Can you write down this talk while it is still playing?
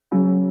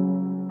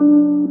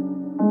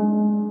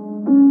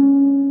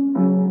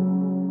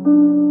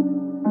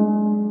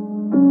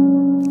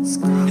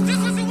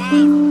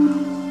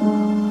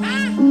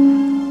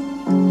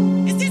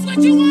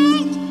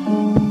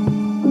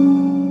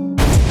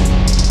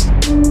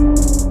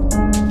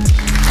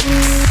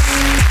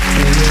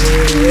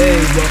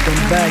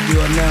welcome back. You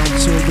are now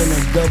tuned in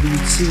to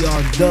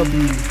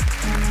WTRW.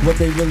 What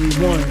they really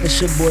want.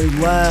 It's your boy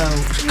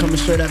Loud, coming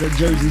straight out of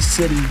Jersey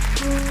City.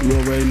 You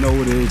already know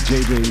what it is,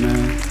 JJ,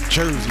 man.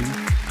 Jersey.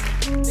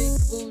 Big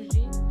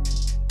Bougie.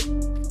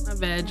 My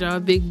bad, y'all.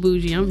 Big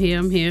Bougie. I'm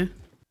here.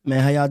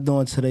 Man, how y'all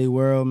doing today,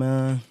 world,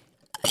 man?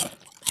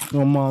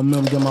 You know, I'm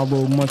get my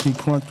little munchie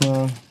crunch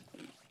on.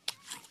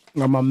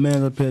 Got my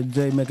man up here,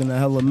 Jay, making a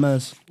hella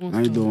mess. I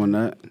ain't doing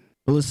that.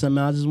 But listen,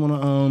 man, I just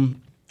want to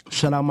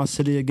shout out my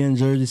city again,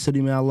 Jersey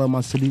City, man. I love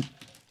my city.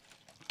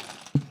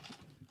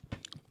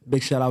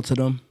 Big shout out to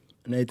them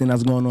and everything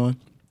that's going on.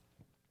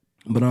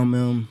 But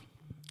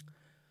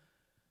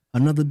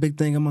another big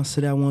thing in my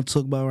city I want to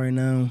talk about right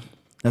now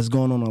that's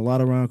going on a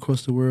lot around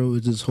across the world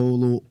is this whole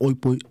little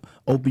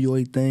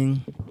opioid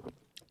thing.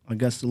 I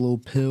guess the little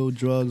pill,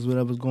 drugs,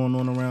 whatever's going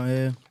on around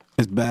here.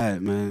 It's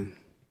bad, man.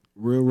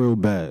 Real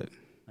bad.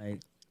 Like,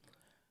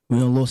 we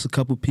done lost a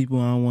couple people.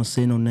 I don't want to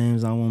say no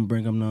names. I don't want to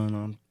bring up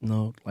none.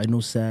 No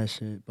sad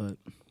shit. But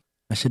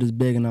that shit is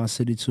big in our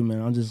city too,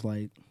 man. I just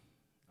want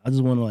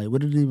to where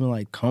did it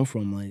even come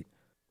from? I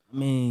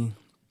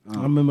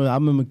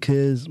remember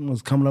kids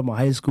was coming up in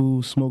high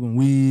school, smoking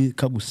weed, a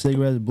couple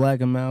cigarettes,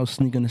 blacking out,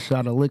 sneaking a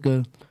shot of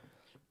liquor.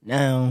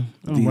 Now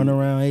I'm running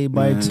around,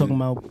 everybody talking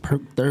about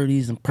perk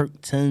 30s and perk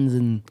 10s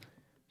and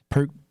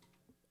perk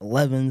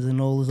 11s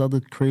and all this other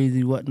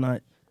crazy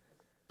whatnot.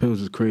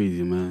 Pills is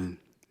crazy, man.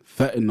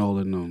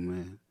 Fentanyl in them,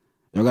 man.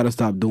 Y'all gotta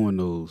stop doing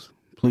those,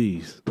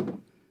 please.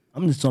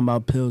 I'm just talking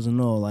about pills and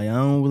all. I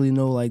don't really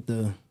know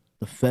the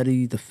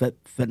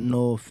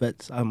fentanyl,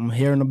 fets. I'm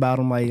hearing about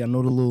them. I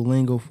know the little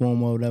lingo for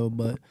them or whatever,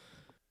 but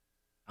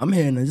I'm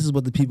hearing that this is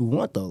what the people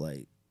want though.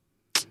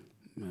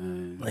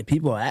 Man,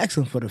 people are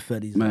asking for the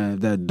fetties. Man,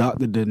 if that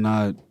doctor did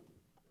not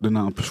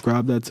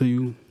prescribe that to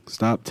you,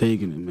 stop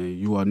taking it, man.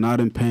 You are not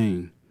in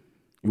pain.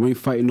 You ain't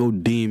fighting no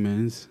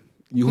demons.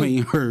 You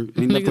ain't hurt.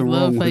 Ain't nothing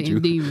wrong with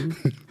you. Demons.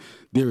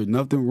 There is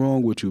nothing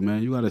wrong with you,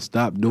 man. You gotta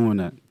stop doing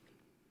that.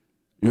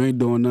 You ain't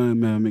doing nothing,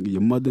 man. Making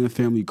your mother and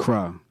family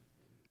cry.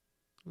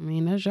 I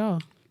mean, that's y'all.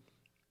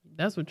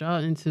 That's what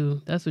y'all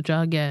into. That's what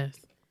y'all gas.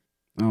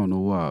 I don't know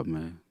why,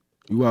 man.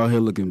 You out here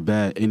looking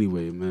bad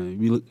anyway,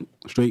 man. You look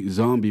straight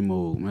zombie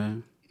mode,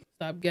 man.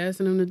 Stop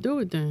gassing them to do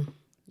it then.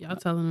 Y'all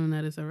telling them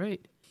that it's all right.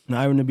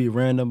 Not even to be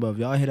random, but if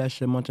y'all hear that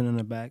shit munching in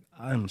the back,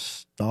 I am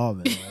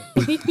starving.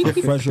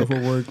 Fresh off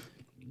of work,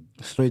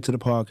 straight to the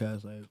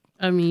podcast.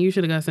 I mean, you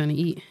should have got something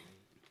to eat.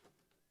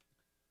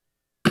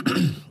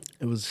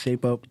 It was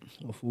shape up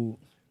of food.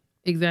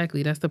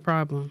 Exactly, that's the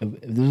problem.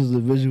 If this is a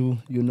visual,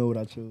 you know what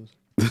I chose.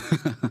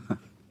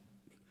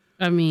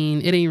 I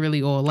mean, it ain't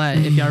really all that,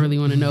 if y'all really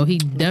want to know. He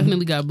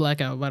definitely got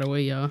blackout, by the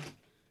way, y'all.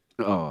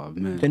 Oh,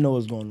 man. They know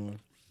what's going on.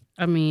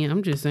 I mean,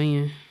 I'm just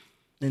saying.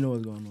 They know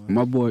what's going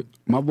on.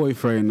 My boy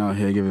Fred out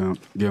here giving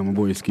my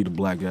boy Ski the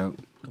blackout.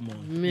 Come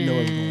on. Man, you know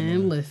what's going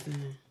on.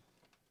 Listen.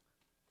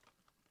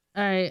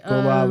 All right. Go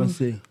live and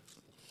see.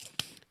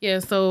 Yeah,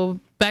 so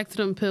back to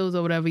them pills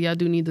or whatever. Y'all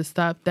do need to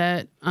stop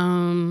that.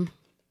 And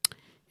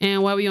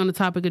while we on the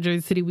topic of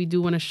Jersey City, we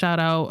do want to shout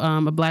out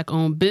a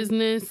Black-owned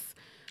business.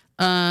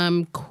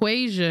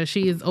 Quasia,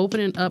 she is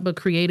opening up a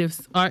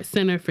creative art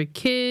center for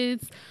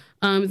kids.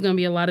 It's going to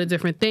be a lot of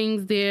different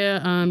things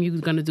there. You're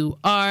going to do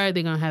art.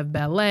 They're going to have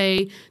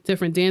ballet,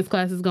 different dance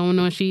classes going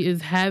on. She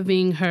is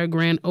having her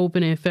grand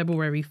opening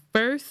February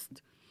 1st.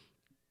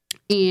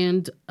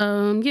 And,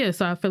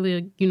 so I feel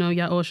like,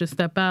 y'all all should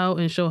step out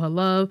and show her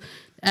love.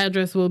 The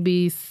address will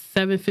be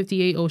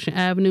 758 Ocean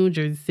Avenue,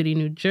 Jersey City,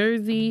 New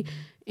Jersey.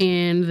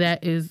 And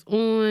that is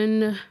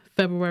on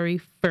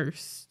February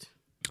 1st.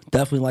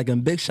 Definitely,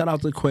 and big shout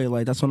out to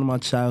Quay. That's one of my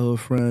childhood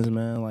friends,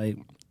 man.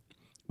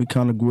 We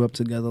kind of grew up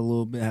together a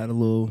little bit, had a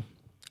little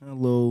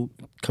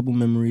couple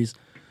memories.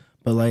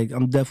 But,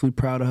 I'm definitely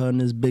proud of her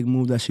and this big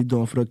move that she's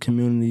doing for the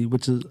community,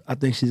 which is, I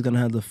think she's going to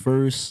have the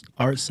first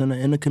art center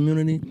in the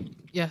community.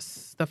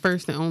 Yes, the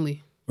first and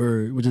only.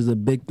 Which is a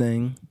big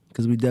thing,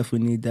 because we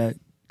definitely need that.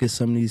 Get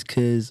some of these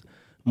kids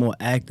more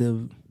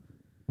active,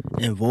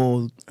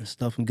 involved and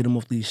stuff, and get them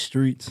off these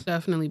streets.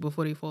 Definitely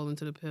before they fall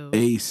into the pills.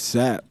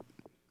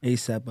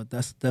 ASAP, but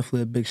that's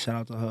definitely a big shout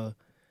out to her.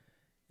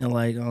 And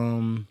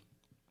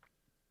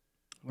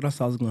what else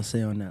I was gonna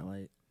say on that?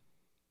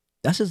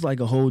 That's just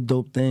a whole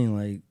dope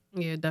thing.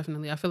 Yeah,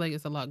 definitely. I feel like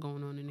it's a lot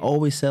going on in there. I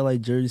always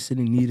said Jersey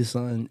City needed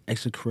something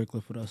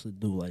extracurricular for us to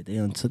do. They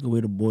done took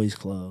away the boys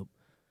club.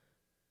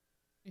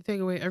 They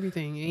take away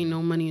everything. Ain't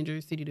no money in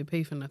Jersey City to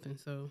pay for nothing,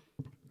 so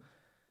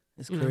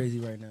it's crazy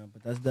right now.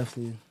 But that's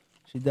definitely,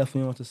 she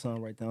definitely wants to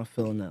something right now. I'm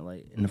feeling that.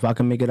 And if I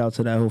can make it out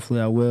to that, hopefully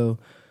I will.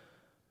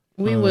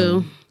 We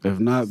will. If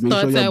not, make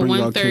starts sure y'all at bring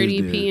y'all kids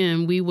 1:30 there.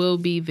 p.m. We will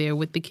be there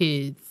with the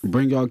kids.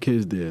 Bring y'all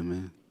kids there,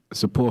 man.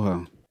 Support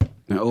her.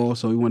 And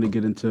also, we want to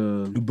get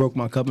into... You broke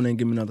my cup and didn't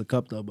give me another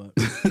cup, though, but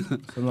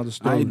it's another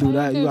story. I ain't do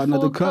that. You got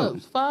another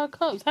cup. 5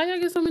 cups. How y'all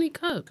get so many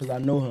cups? Because I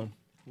know him.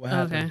 What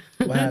happened?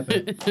 Okay. What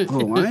happened?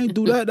 Oh, I ain't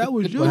do that. That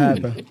was you. What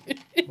happened?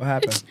 What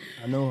happened?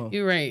 I know him.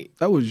 You're right.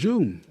 That was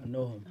you. I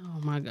know him. Oh,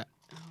 my God.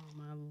 Oh,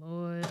 my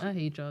Lord. I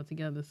hate y'all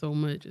together so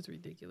much. It's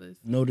ridiculous.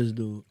 Know this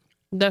dude.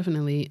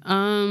 Definitely.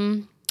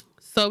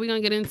 So we're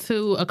gonna get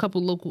into a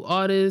couple local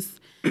artists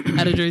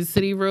out of Jersey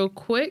City real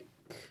quick.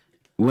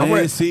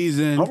 Land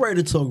season. I'm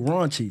ready to talk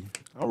raunchy.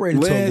 I'm ready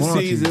to talk raunchy.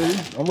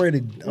 Season. I'm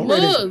ready.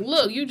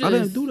 Look, you just I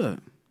didn't do that.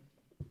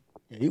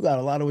 Yeah, you got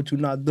a lot of what you're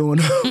not doing.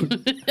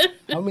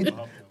 How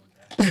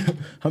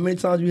many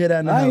times you hear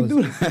that in the house? I ain't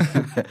do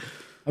that.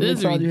 This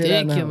is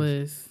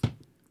ridiculous.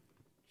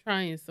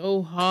 Trying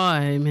so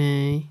hard,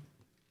 man.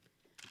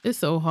 It's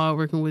so hard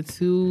working with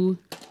two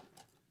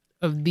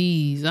of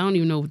these. I don't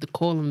even know what to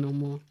call them no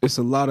more. It's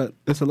a lot of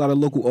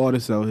local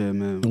artists out here,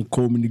 man. Don't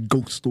call me the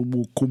ghost no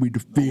more. Call me the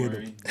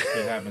Phantom.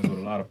 It happens with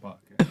a lot of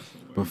podcasts.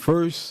 But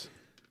first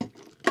I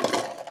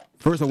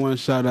want to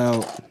shout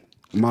out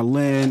my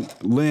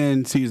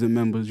land season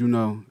members. You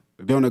know,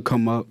 they're gonna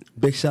come up.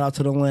 Big shout out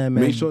to the land,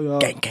 man. Make sure y'all.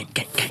 Gang.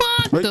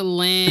 Fuck the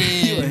land.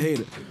 You a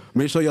hater.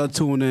 Make sure y'all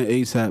tune in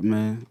ASAP,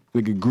 man.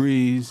 Nigga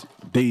Grease,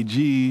 Day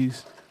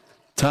G's,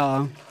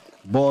 Ty,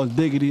 Balls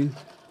Diggity,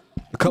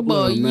 a couple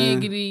of them,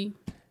 man. Yiggity.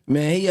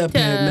 Man, he up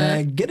here,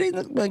 man. Get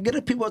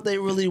the people what they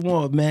really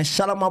want, man.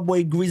 Shout out my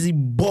boy Greasy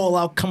Ball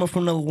out coming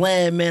from the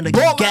land, man. The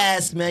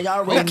gas, man. Y'all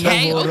already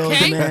know what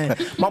those, man.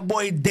 My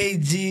boy Day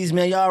G's,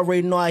 man. Y'all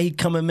already know how he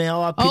coming, man.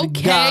 RIP the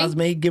guys,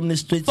 man. He giving the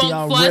street to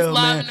y'all real,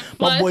 man.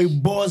 My boy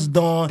Boss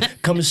Dawn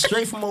coming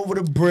straight from over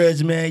the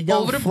bridge, man.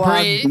 Young over the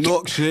fly, bridge.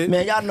 Knock shit.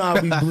 man. Y'all know how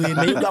we bleed,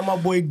 man. You got my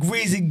boy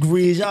Greasy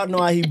Grease. Y'all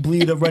know how he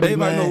bleed already,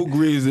 Everybody know man. who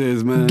Grease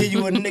is, man. Give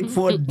you a nick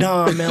for a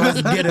dime, man.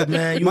 Let's get it,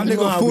 man. You My know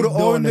nigga how Fu we the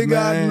only doing it,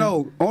 nigga I man.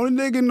 know. Only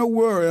nigga in the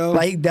world, yo.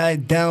 Like he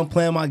died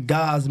downplaying my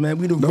guys, man.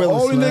 We the realest,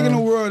 only man. nigga in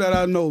the world that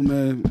I know,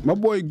 man. My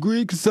boy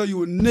Greed can sell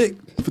you a nick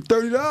for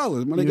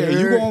 $30. My nigga, You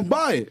you heard? gonna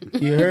buy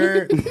it. You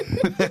heard?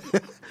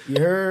 You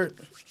heard?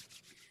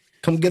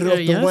 Come get it off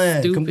the y'all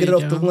land. Come get it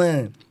off the stupid,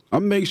 land. I'll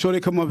make sure they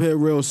come up here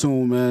real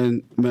soon,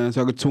 man,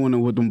 so I can tune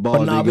in with them bars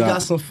But nah, they we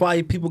got some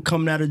fire people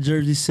coming out of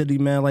Jersey City,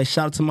 man. Like,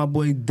 shout out to my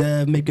boy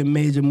Dev making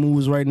major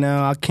moves right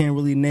now. I can't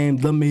really name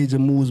the major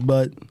moves,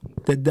 but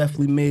they're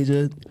definitely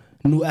major.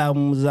 New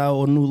album was out,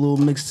 or new little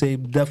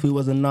mixtape. Definitely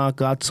was a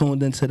knocker. I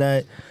tuned into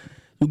that.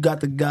 You got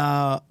the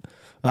guy,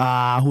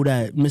 who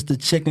that? Mr.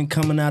 Chicken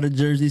coming out of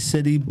Jersey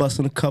City,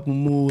 busting a couple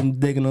moves and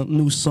digging a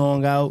new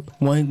song out.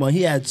 When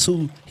he had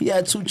two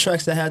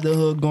tracks that had the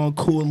hood going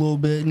cool a little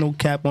bit. No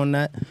cap on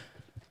that.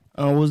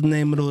 What's the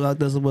name of those? I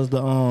guess it was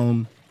the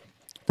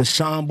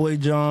Sean Boy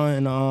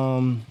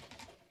John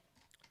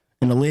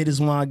and the latest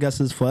one I guess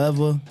is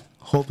Forever.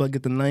 Hope I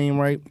get the name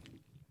right.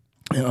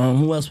 And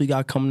who else we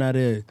got coming out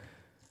here?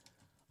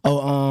 Shout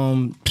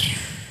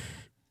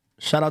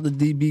out to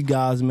DB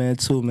guys, man,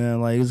 too, man.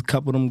 Like, there's a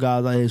couple of them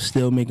guys out here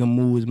still making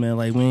moves, man.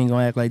 Like, we ain't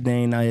gonna act like they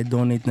ain't out here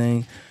doing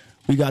anything.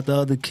 We got the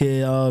other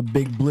kid,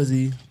 Big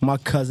Blizzy, my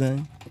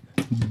cousin.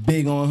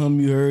 Big on him,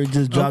 you heard.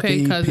 Just dropped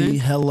the EP, cousin.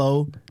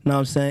 Hello. Know what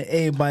I'm saying?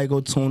 Everybody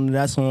go tune in.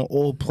 That's on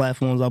all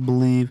platforms, I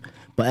believe.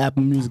 But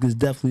Apple Music is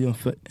definitely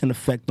in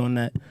effect on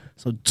that.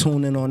 So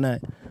tune in on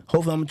that.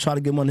 Hopefully, I'm gonna try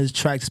to get one of his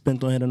tracks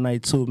spent on here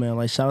tonight too, man.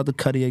 Like, shout out to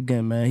Cuddy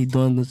again, man. He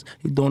doing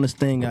this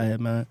thing out here,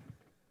 man.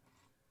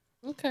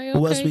 Okay.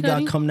 Who else we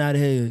got coming out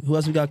of here? Who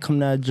else we got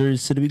coming out of Jersey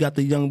City? We got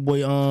the young boy,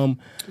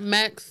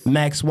 Max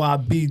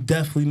YB.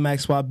 Definitely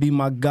Max YB,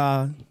 my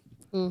guy.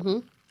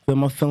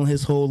 I'm feeling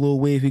his whole little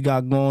wave he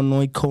got going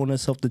on. He calling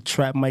himself the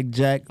Trap Mike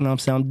Jack. You know what I'm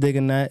saying? I'm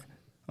digging that.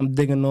 I'm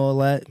digging all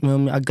that. You know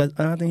what I mean?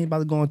 I think he about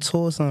to go on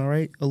tour or something,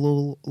 right? A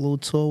little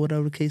tour,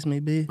 whatever the case may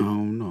be. I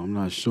don't know. I'm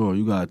not sure.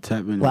 You gotta tap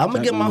in. Well, I'm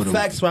gonna get my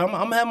facts right. I'm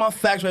gonna have my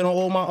facts right on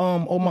all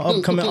my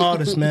upcoming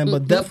artists, man.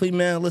 But definitely,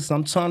 man, listen,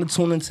 I'm trying to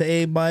tune into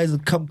everybody. There's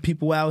a couple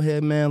people out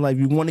here, man. Like,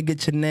 if you want to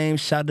get your name,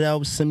 shout it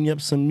out, send me up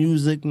some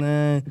music,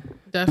 man.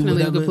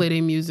 Definitely, you can play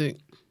their music.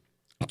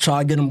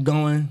 Try to get them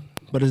going.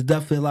 But there's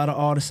definitely a lot of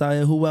artists out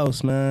here. Who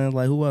else, man?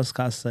 Like, who else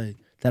can I say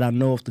that I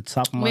know off the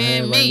top of my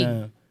head right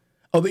now?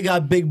 Oh, we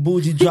got Big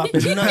Bougie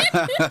dropping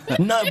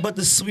nothing but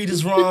the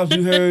sweetest rhymes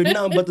you heard.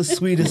 Nothing but the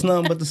sweetest.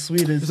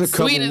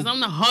 Sweetest, I'm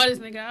the hardest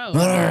nigga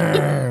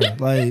out.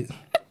 Like,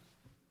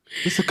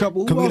 it's a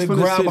couple. Can Who we else get a from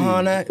the grab city?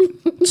 behind that?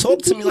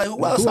 Talk to me like,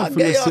 who else? I from the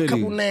gave y'all a city?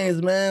 couple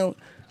names, man.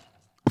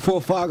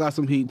 4-5 got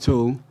some heat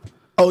too.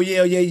 Oh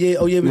yeah. We got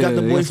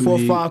the they boy got some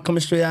 4-5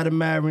 coming straight out of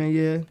Marion,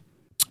 yeah.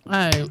 All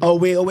right. Oh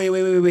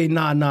wait.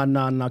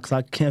 Nah. Cause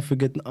I can't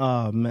forget.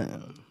 Oh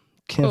man,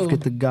 can't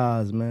forget the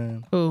guys,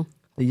 man. Who?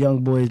 The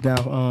young boys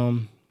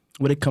down.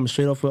 Where they come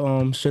straight off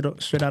of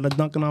straight out of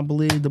Duncan, I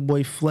believe. The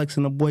boy Flex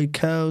and the boy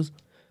Kels.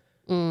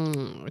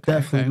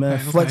 Definitely, man.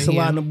 Flex a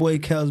lot and the boy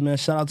Kels, man.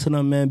 Shout out to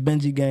them, man.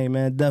 Benji gang,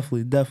 man.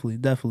 Definitely.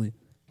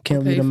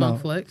 Can't leave them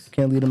out. Flex.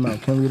 Can't leave them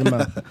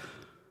out.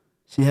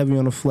 She heavy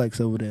on the flex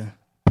over there.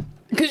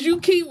 Cause you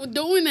keep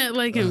doing that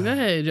like him. Go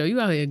ahead, Joe. You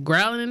out here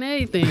growling and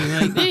everything.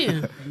 Like,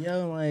 damn.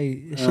 Yo,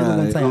 like, shit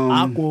looking type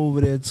aqua over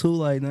there too.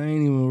 Like, that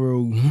ain't even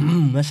real.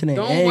 That shit ain't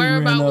Don't angry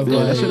worry about enough. what's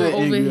going that shit on ain't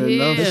over angry here.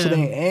 enough. That shit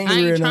ain't angry I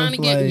ain't enough, trying to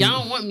get. like- Y'all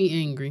don't want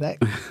me angry.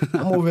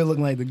 I'm over here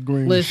looking like the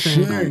green.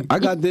 Listen. shit. I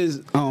got this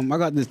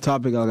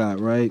topic I got,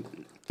 right?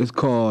 It's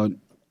called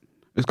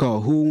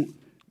who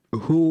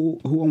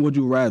and would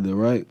you rather,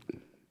 right?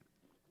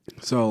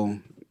 So,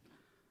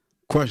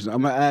 question.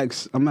 I'm gonna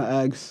ask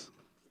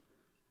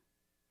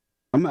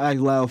I'm gonna ask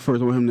Lyle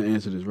first. I want him to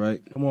answer this,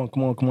 right? Come on.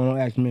 Don't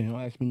ask me. Don't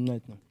ask me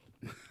nothing.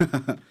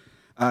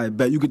 All right,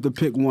 bet you get to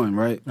pick one,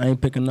 right? I ain't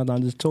picking nothing. I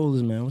just told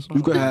this man. What's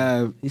You could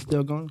have. He's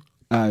still going?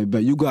 All right,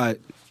 bet you got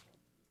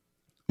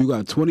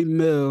 20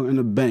 mil in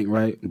the bank,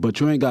 right? But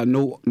you ain't got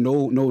no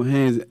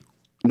hands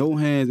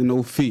and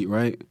no feet,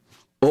 right?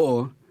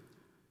 Or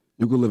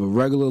you could live a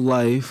regular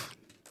life,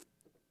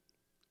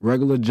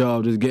 regular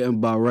job, just getting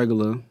by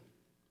regular.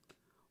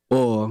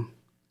 Or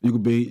you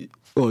could be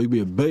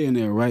a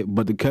billionaire, right?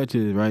 But the catch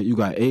is, right, you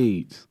got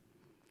AIDS.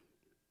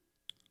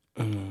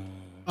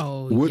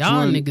 Oh, Which y'all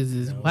one- niggas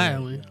is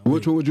wildin'.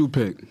 Which one would you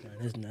pick?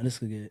 Now this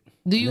could get.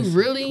 Do you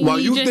really While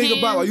need you your think hands?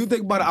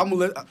 about it, I'm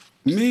gonna let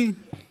me.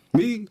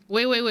 Wait.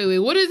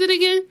 What is it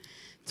again?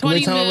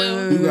 20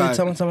 mil. You got-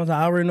 Tell me.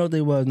 I already know what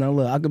they was. Now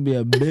look, I could be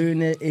a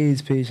billionaire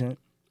AIDS patient.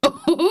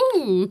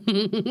 Ooh.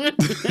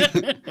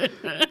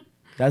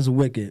 That's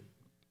wicked.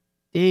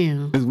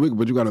 Damn. It's wicked,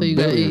 but you got So a you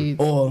got billion. AIDS.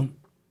 Or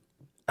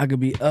I could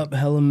be up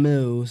hella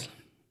mills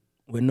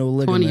with no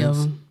 20 ligaments.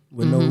 of 'em.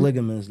 With no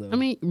ligaments though. I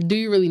mean, do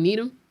you really need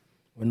them?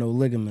 with no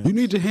ligaments. You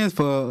need your hands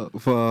for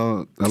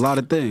a lot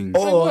of things.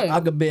 Or what? I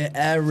could be an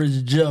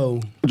average Joe.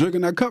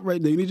 Drinking that cup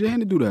right there, you need your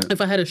hand to do that. If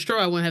I had a straw,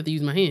 I wouldn't have to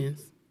use my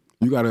hands.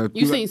 You gotta.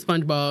 You seen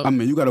SpongeBob? I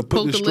mean, you gotta put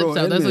Poke the the straw lips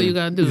out. in That's there. what you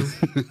gotta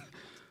do.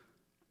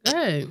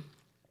 Hey.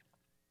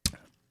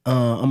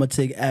 I'm gonna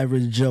take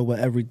average Joe with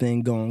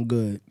everything going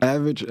good.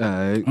 Average. All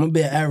right. I'm gonna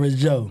be an average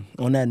Joe.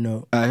 On that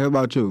note, All right. How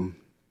about you?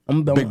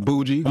 I'm Big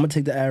bougie. I'm gonna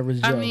take the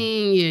average Joe. I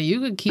mean, yeah, you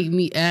could keep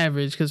me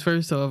average because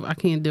first off, I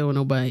can't deal with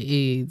nobody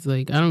AIDS.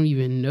 Like, I don't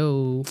even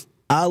know.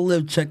 I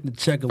live check to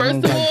check. If I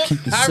First don't of gotta all,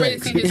 keep the I already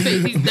sex. see his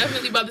face. He's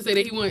definitely about to say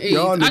that he want AIDS.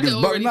 Y'all I can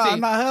niggas, already see.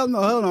 hell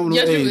no,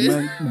 Yes, you AIDS, is.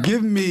 man.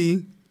 Give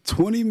me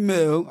 20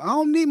 mil. I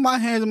don't need my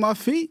hands and my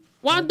feet.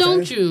 Why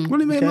don't you? What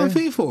do you make my Okay.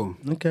 feet for?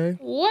 Okay.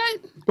 What?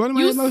 What do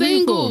You make my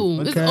feet for?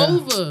 single. It's Okay.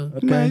 over.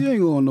 Okay. Man, you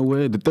ain't going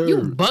nowhere. The third. You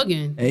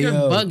bugging. Hey, You're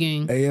yo.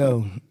 bugging. Hey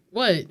yo,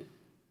 What?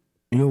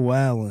 you're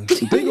wildin'.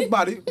 Think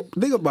about it.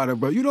 Think about it,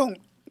 bro. You don't.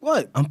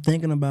 What? I'm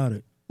thinking about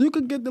it. You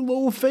could get the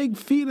little fake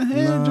feet and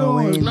hands No,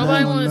 on. ain't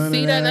Nobody No, want to none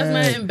see of that. That's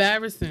that. not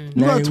embarrassing.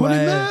 You got 20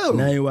 why- mil.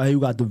 Now you why you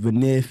got the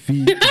veneer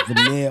feet, the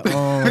veneer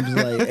arms,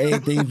 like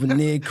everything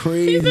veneer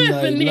crazy.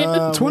 Like veneer.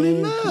 nah, 20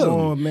 man, mil. Come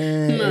on,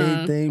 man. Nah.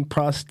 Everything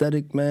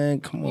prosthetic,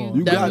 man. Come on.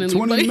 You got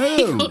Definitely 20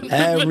 mil.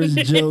 Average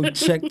Joe,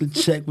 check the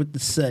check with the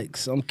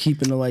sex. I'm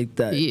keeping it like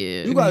that.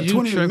 Yeah. You got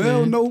 20 tripping.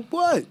 mil, no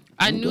what?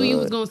 I knew you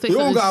was gonna say You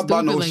don't something got to buy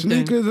stupid no like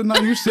sneakers and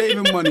nothing. You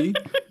saving money. You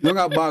don't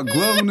got to buy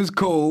gloves when it's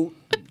cold.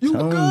 You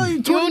Tell good. me. You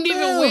that. 20 You don't even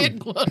mil. wear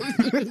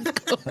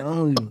gloves.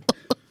 Telling you.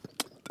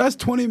 That's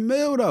 20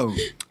 mil though.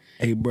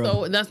 Hey, bro.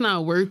 So that's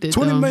not worth it.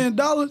 $20 though. million?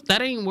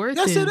 That ain't worth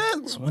Yes, it.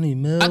 it is. 20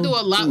 mil. I do a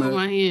lot with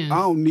my hands. I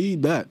don't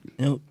need that.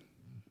 You know,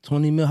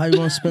 20 mil. How you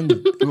gonna spend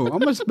it? Oh, I'm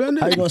gonna spend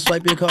How you it. gonna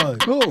swipe your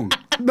card? Oh,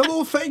 the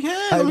little fake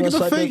hands. How Let you me gonna get the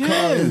swipe fake your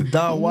card? hands. It's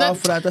dollar wild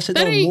for that. That shit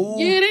That don't ain't, move.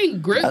 yeah, it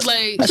ain't grip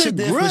like. That shit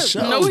there for grip.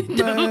 sure. No, it Man,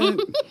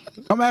 don't.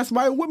 I'm asking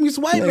somebody with me You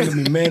swiping. ain't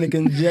gonna be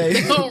Mannequin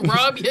J. Don't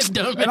rob your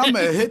dumb And I'm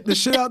ass. gonna hit the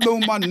shit out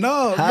on my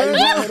nub, How you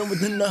man. gonna hit him with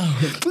the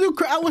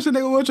nub? I wish a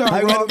nigga would try How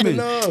to you rob hit him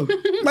me. with the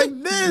nub?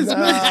 Like this, man.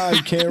 Nah,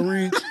 you can't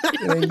reach.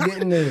 You ain't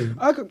getting there.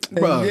 I could,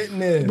 bro, getting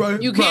there. bro,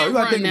 You bro, can't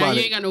gotta run think now. about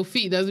You it. ain't got no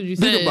feet. That's what you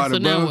Think said. about So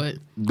it, now bro. what?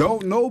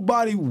 Don't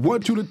nobody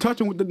want you to touch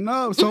him with the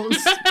nub. So,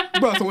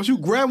 bro, so once you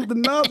grab with the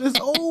nub, it's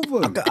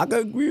over. I can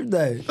agree with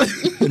that.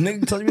 The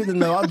nigga told me to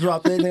know. I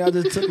dropped everything I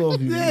just took off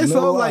you. Yeah, No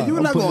so lie. like you're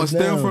I'm not putting gonna it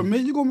steal down. from me.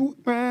 You gonna be,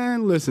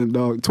 man, listen,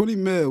 dog. 20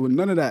 mil with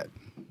none of that.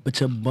 But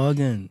you're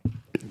bugging.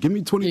 Give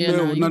me 20 Yeah, mil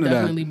no, with you none of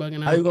definitely that.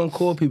 bugging How you out. gonna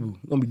call people?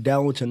 You gonna be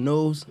down with your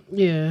nose?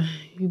 Yeah,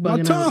 you My bugging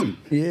out. tongue.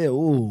 Yeah.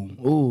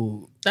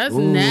 Ooh. That's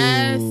Ooh.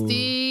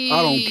 nasty.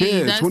 I don't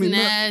care. That's 20 mil.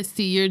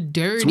 nasty. You're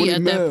dirty 20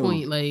 at that mil.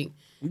 point. Like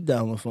You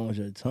down on the phone with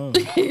your tongue.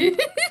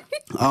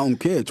 I don't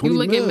care. you 20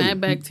 looking mil. mad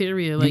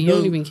bacteria. Like you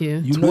don't even care.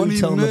 You know you $20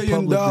 telling the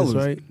million public this,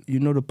 right? You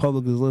know the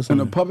public is And listening.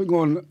 the public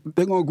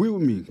they gonna agree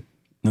with me.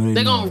 No,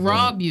 They're not, gonna bro.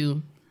 rob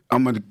you.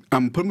 I'm gonna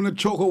put him in the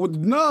chokehold with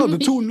the nub, the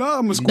two nubs.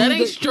 I'm gonna squeeze That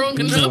ain't it. strong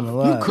You doing a enough.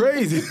 lot. You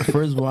crazy.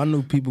 First of all, I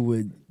knew people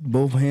with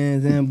both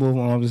hands and both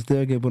arms and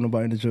still can't put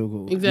nobody in the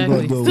chokehold.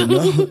 Exactly. You gonna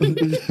do it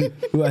with no.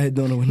 You out here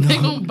doing it with They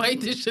no. gonna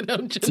bite this shit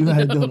out You your out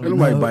here nub. doing it Ain't with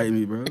nobody no. biting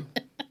me, bro.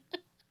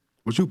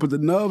 But you put the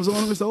nubs on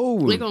him, it's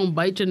over. They gonna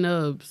bite your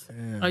nubs.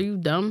 Are you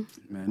dumb?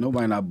 Man,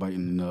 nobody not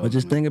biting the nubs. But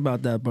just man. think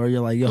about that, bro. You're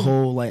like your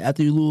whole like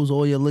after you lose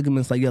all your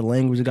ligaments, like your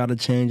language got to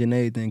change and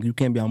everything. You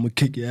can't be I'm gonna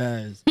kick your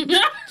ass.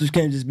 You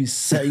can't just be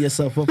setting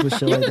yourself up for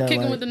shit You like gonna that. kick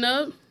him Like, with the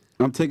nub?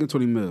 I'm taking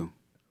 20 mil.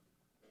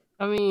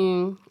 I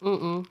mean,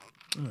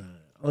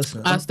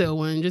 listen, I still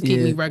win. Just keep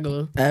Yeah. me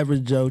regular.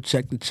 average Joe,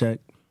 check the check.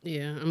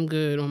 Yeah, I'm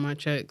good on my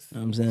checks. You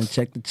know what I'm saying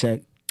check the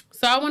check.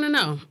 So I want to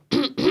know,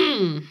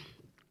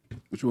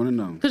 What you want to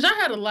know? because I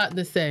had a lot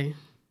to say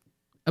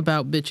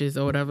about bitches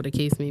or whatever the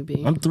case may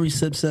be. I'm 3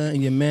 sips in,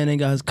 and your man ain't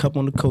got his cup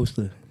on the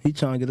coaster. He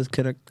trying to get his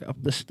kid up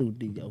the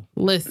studio.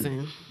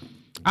 Listen,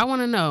 I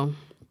want to know,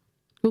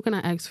 who can I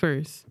ask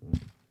first?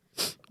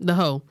 The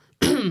hoe.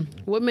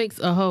 What makes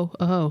a hoe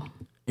a hoe?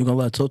 You gonna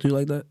let her talk to you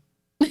like that?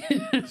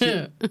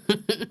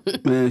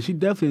 Man, she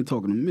definitely ain't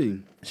talking to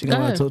me. She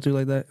gonna ahead. talk to you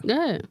like that? Go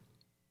ahead.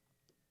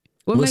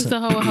 What Listen.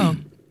 makes a hoe a hoe?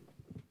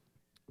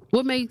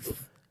 What makes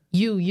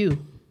you?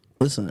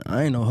 Listen,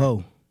 I ain't no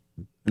hoe.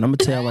 And I'm gonna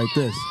tell her like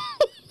this.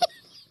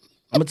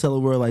 I'm gonna tell the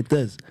world like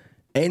this.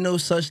 Ain't no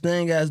such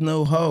thing as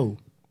no hoe.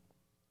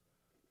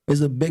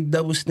 There's a big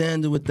double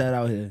standard with that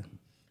out here.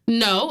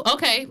 No,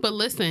 okay, but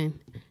listen,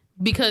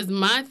 because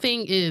my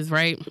thing is,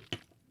 right,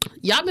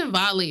 y'all been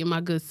violating my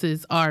good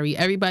sis Ari.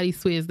 Everybody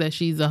swears that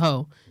she's a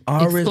hoe.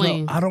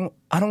 Explain. I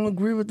don't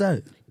agree with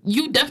that.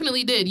 You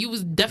definitely did. You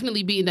was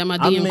definitely beating that my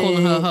DM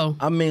calling her a hoe.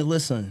 I mean,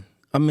 listen.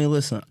 I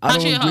How's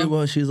don't she a agree hoe? with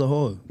her. She's a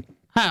hoe.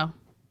 How?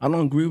 I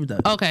don't agree with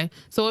that. Okay,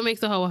 so what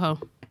makes a hoe a hoe?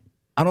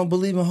 I don't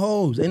believe in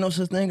hoes. Ain't no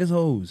such thing as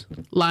hoes.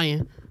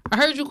 Lying. I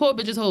heard you call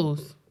bitches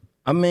hoes.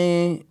 I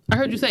mean, I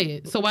heard you say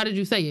it. So why did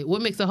you say it?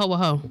 What makes a hoe a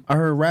hoe? I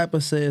heard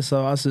rappers say it,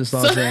 so I just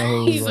started saying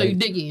hoes. So like, you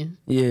digging.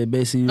 yeah,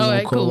 basically, you All gonna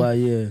right, call cool. out,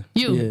 yeah.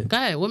 You, Yeah. go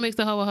ahead. What makes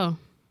a hoe a hoe?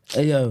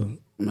 Hey, yo.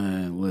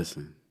 Man,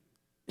 listen.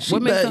 She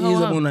What makes better a hoe ease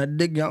a up hoe? on that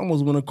dick. I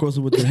almost went across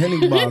it with the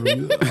Henny bottle.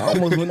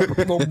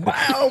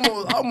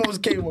 I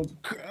almost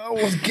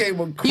came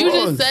across. You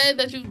just said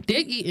that you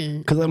dick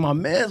eating. Cause like my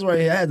man's right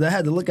here. I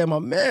had to look at my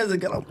man's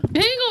again. They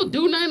ain't gonna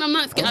do nothing. I'm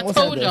not scared. I almost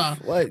told had y'all.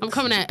 that flex. I'm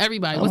coming at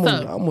everybody. I What's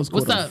almost- up? I almost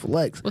What's called a up?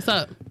 flex. What's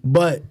up?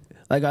 But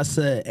like I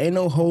said, ain't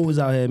no hoes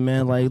out here,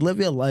 man. Like live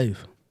your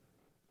life.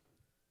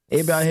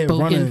 Everybody out here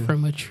Spoken running.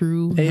 from a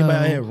true Everybody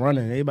out hoe. here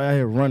running. Everybody out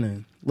here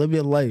running. Live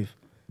your life.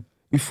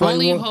 You feel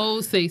Only you want,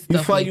 hoes say you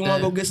stuff feel like you that.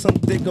 want to go get some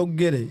dick, go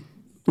get it.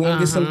 You want to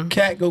get some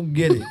cat, go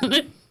get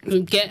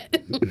it.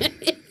 Get.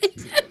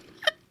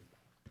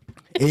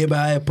 Everybody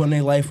out here putting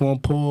their life on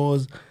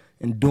pause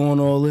and doing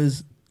all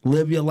this.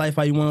 Live your life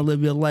how you want to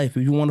live your life.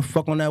 If you want to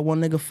fuck on that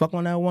one nigga, fuck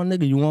on that one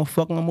nigga. You want to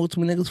fuck on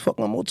multiple niggas, fuck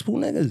on multiple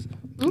niggas.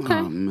 Okay.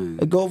 Oh, man.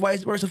 It go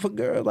vice versa for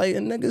girls, like,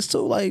 and niggas too.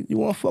 Like, you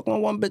want to fuck on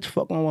one bitch,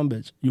 fuck on one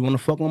bitch. You want to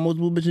fuck on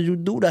multiple bitches, you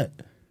do that.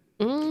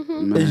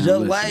 Mm-hmm. Man, It's your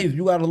listen. life.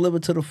 You got to live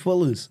it to the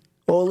fullest.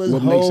 All this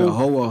What makes a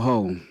hoe a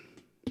hoe?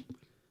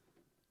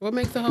 What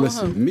makes a hoe a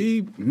Listen, hoe?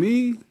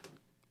 me,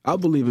 I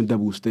believe in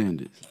double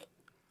standards.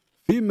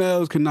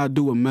 Females cannot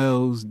do what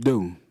males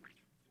do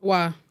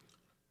Why?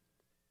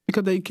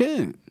 because they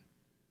can't.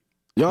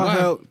 Y'all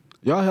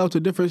Why? held to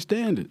a different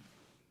standard.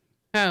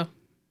 How?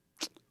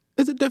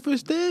 It's a different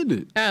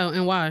standard. How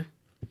and why?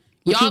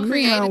 What Y'all you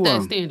mean, how created that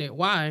why? standard.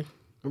 Why?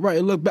 Right,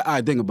 it look bad.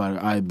 I think about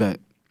it. I bet.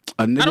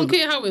 A nigga, I don't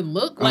care how it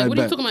look. Like, I what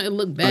are you bet. talking about? It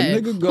look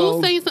bad. nigga go-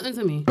 Who's saying something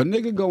to me? A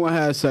nigga go and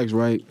have sex,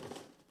 right,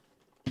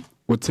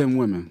 with 10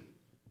 women.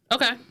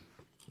 Okay.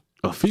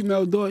 A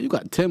female dog, you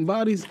got 10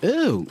 bodies?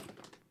 Ew.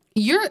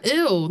 You're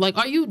ill. Like,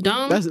 are you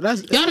dumb? That's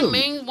Y'all the ill.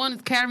 main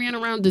ones carrying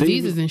around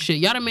diseases and shit.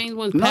 Y'all the main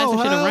ones No, passing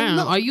shit hell around.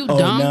 no. Are you Oh,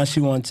 dumb? now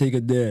she want to take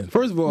it there.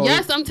 First of all,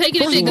 Yes, I'm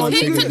taking it First of there all,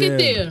 because he take took it it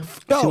there.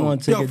 there. She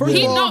wanna take it first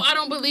He of all, know I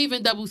don't believe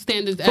in double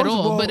standards at First of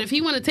all. all- But if he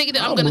want to take it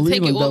there, I I'm don't gonna believe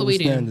take it in all the double way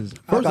there. standards.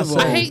 First Like of I all-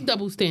 I said, hate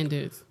double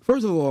standards.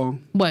 First of all,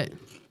 What?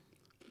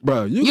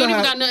 bro, you You don't can even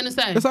have, got nothing to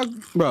say. It's like,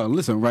 bro,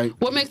 listen, right?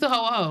 What makes a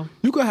hoe a hoe?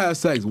 You could have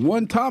sex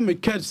one time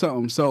and catch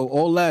something. So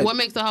all that. What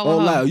makes a hoe all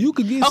a hoe? that. You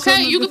could get. Okay,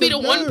 something you could be the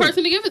that's one good.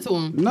 person to give it to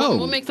him. No.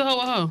 What makes a hoe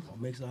a hoe? what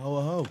makes a hoe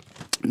a hoe?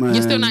 Man,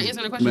 You're still not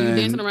answering the question. You're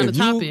dancing around if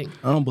the you- topic.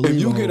 I don't believe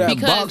If you in get hoes. that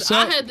Because box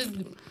I up, had this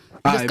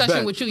I discussion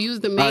bet. with you. You was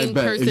the I main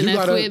bet. If person you that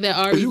got a- swear that if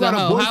Ari's you a got a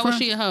hoe. How was boyfriend-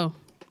 she a hoe?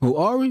 who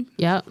Ari?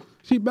 Yep.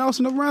 She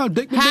bouncing around,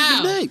 dick to dick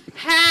How? to dick.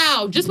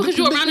 How? Just because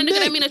Dick you to around a dick nigga to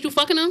that dick. mean that you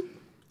fucking him?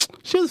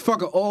 She was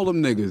fucking all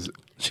them niggas.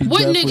 She What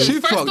definitely- niggas? She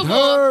First fucked of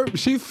all, her.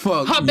 She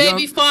fucked Her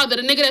baby young, father,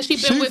 the nigga that she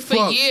been she with for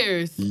fucked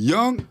years,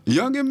 young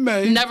and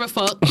May. never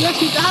fucked Yeah,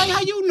 she died.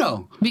 How you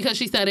know? because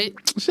she said it.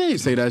 She ain't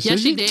say that shit.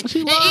 Yes, she did. She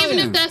And even lying.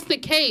 if that's the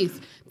case,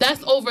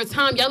 that's over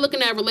time. Y'all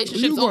looking at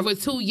relationships You gonna- over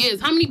 2 years.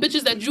 How many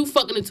bitches that you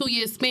fuck in a 2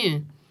 year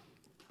span?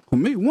 Who,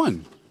 me,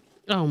 one.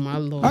 Oh my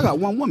lord. I got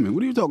one woman.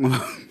 What are you talking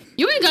about?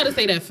 You ain't gotta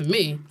say that for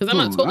me, because I'm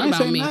not I talking ain't about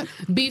saying me. that.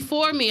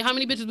 Before me, how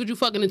many bitches would you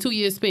fuck in a 2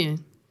 year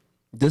span?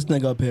 This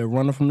nigga up here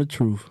running from the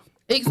truth.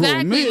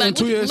 Exactly. me in Like,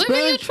 2 years live in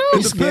your span?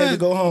 He's truth. scared to depends.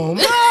 go home.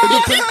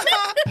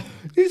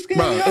 He's scared.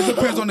 Bro, to it go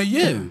depends on the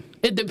year.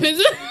 It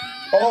depends.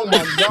 Oh my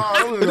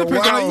god, It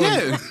depends on the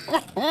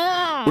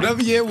year.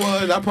 Whatever year it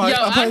was, I probably, Yo,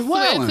 I I probably was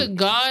swear to wilding.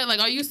 God, like,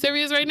 are you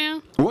serious right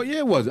now? What year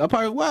it was? I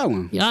probably was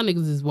wilding. Y'all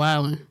niggas is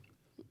wilding.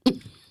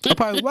 I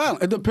probably was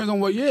wilding. It depends on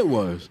what year it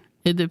was.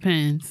 It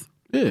depends.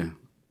 Yeah.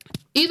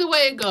 Either way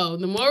it go,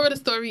 the moral of the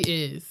story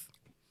is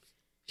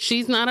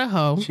she's not a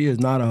hoe She is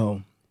not a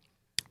hoe.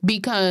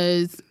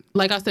 because,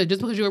 like I said,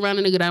 just because you're around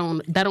a nigga,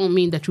 that don't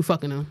mean that you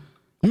fucking him.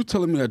 You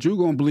telling me that you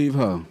gonna believe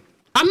her?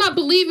 I'm not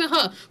believing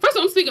her. First of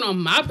all, I'm speaking on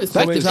my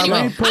perspective. wait, time Anyway,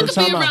 out. I could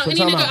So be time out. around So any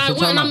time nigga out. I So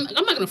want, and time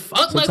I'm not gonna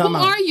fuck. So Like, who time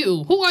out. are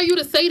you? Who are you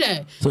to say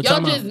that? So Y'all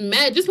time just out.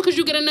 mad. Just because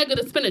you get a nigga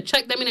to spend a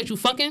check, that mean that you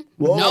fucking?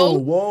 Whoa, No.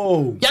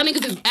 whoa. Y'all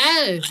niggas is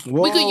ass.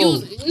 Whoa. We could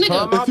use, Time nigga,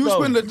 out. If you though.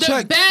 spend the the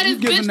check, you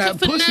baddest giving bitch that to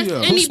finesse pussy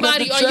up.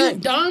 anybody. the Are you check?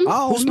 dumb? I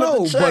Who don't spent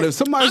know, the check? but if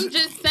somebody, I'm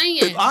just saying.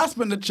 if I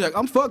spend the check,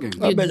 I'm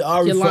fucking. I bet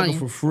Ari You're fucking lying.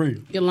 for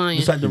free. You're lying.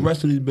 Just like the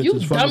rest of these You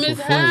bitches dumb fucking as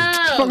for free.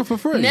 hell. Fucking for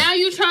free. Now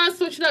you trying to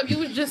switch it up. You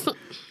was just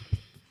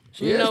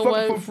She You is know fucking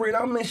what? for free. That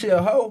don't mean she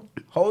a hoe.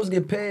 Hoes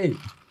get paid.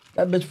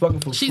 That bitch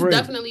fucking for She's free.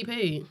 definitely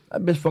paid.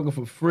 That bitch fucking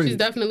for free. She's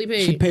definitely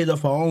paid. She paid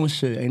off her own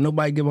shit. Ain't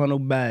nobody give her no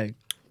bag.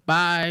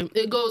 Bye.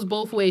 It goes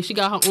both ways. She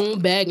got her own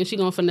bag and she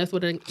gonna finesse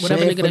with She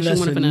whatever ain't nigga that she want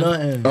to finessing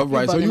finesse. nothing. All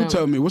right, so bugging you out.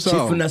 tell me what's a She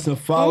hoe? finessing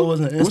followers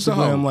and What's a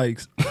hoe? Instagram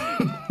likes.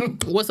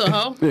 What's a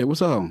hoe? Yeah,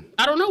 what's a hoe?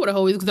 I don't know what a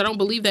hoe is because I don't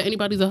believe that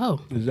anybody's a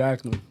hoe.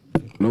 Exactly.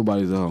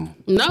 Nobody's a hoe.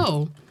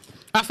 No.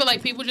 I feel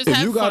like people just If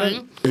have you got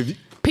fun.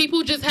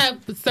 People just have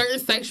certain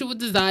sexual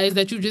desires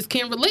that you just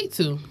can't relate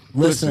to.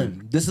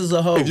 Listen, this is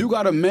a hoe. if you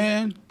got a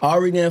man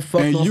already getting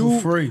fucked and on you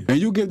for free. and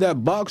you give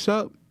that box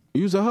up,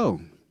 you's a hoe.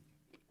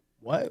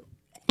 What?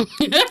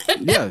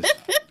 Yes.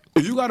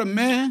 If you got a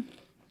man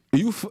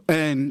and you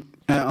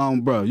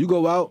bro, you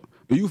go out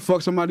and you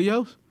fuck somebody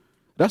else,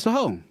 that's a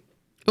hoe.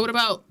 What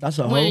about That's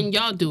a hoe? when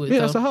y'all do it? Yeah,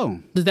 though? that's a hoe.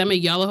 Does that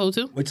make y'all a hoe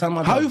too? We talking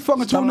about How that. you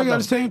fucking two Talking niggas about at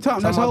the same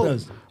time? That's Talking hoe. about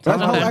this. That's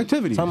Talking hoe about that.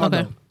 activity. Talking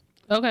about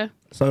Okay. Okay.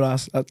 So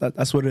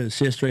that's what it is.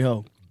 She a straight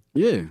hoe.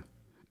 Yeah.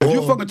 If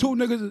you Or- fucking two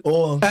niggas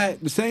or-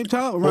 at the same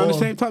time, around the or-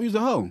 same time, you's a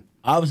hoe.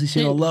 Obviously,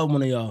 she don't love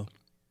one of y'all.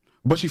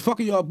 But she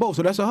fucking y'all both,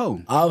 so that's a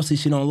hoe. Obviously,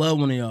 she don't love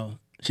one of y'all.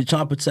 She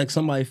trying to protect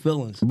somebody's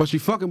feelings. But she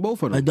fucking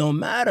both of them. It don't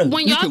matter.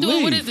 When You y'all could do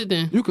it, what leave. is it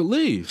then? You could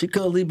leave. She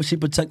could leave, but she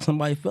protects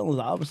somebody's feelings.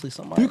 Obviously,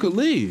 somebody. You could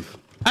leave.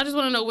 I just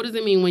want to know what does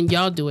it mean when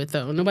y'all do it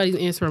though. Nobody's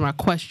answering my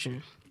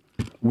question.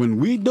 When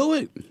we do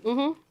it,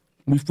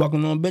 We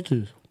fucking on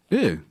bitches.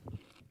 yeah.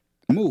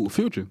 Move,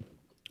 future.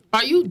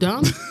 Are you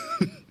dumb?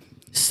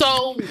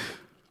 So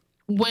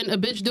when a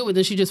bitch do it,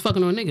 then she just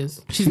fucking on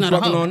niggas. She's not a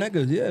fucking hoe. on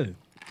niggas, yeah.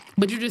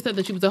 But you just said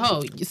that she was a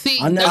hoe. You see,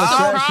 I never that's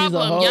said the she's a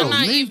problem. hoe. Y'all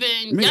not Me-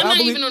 even. me, Y'all I not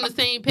believe- even on the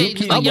same page.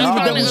 keep Like y'all y'all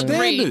trying double to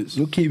agree. standards.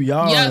 You keep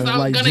y'all Yes, I'm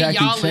like gonna Jackie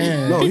y'all it.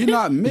 Chan. No, he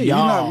not me. He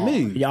y'all, not me.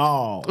 Y'all.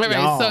 All right,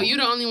 y'all. so you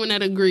the only one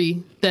that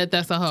agree that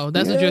that's a hoe.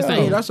 That's what you're Yeah.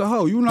 saying. Hey, that's a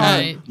hoe. You not.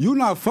 Alright. You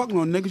not fucking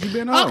on niggas. You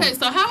being a hoe. Okay,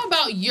 so how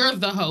about you're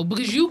the hoe?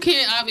 Because you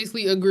can't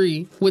obviously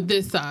agree with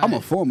this side. I'm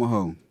a former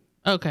hoe.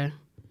 Okay.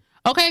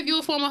 Okay, if you're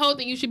a former hoe,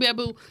 then you should be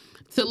able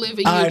to live in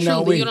your Alright, truth. now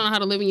And wait. you don't know how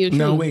to live in your truth.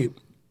 No, wait.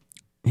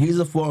 He's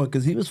a foreigner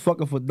because he was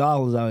fucking for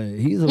dollars out here.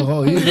 He's a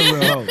hoe. He's a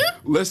real hoe.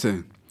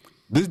 Listen,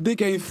 this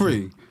dick ain't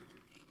free.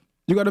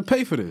 You got to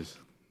pay for this.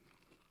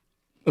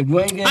 If you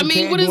ain't getting I mean,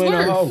 paid, what you is ain't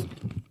worth? a hoe.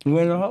 You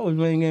ain't a hoe if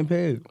you ain't getting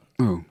paid.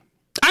 Oh,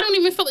 I don't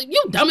even feel like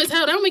you dumb as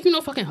hell. That don't make you no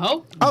fucking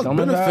hoe. I was Dumb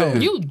as hell.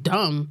 benefiting. You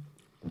dumb.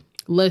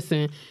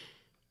 Listen,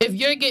 if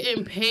you're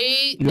getting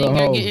paid, You're then a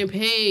you're hoe. getting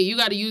paid. You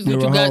got to use You're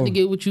what you a got hoe. to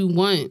get what you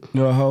want.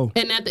 You're a hoe.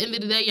 And at the end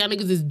of the day, y'all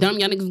niggas is dumb.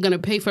 Y'all niggas gonna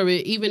pay for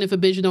it, even if a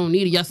bitch don't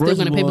need it. Y'all still First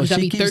gonna of pay all, because y'all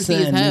she be keeps thirsty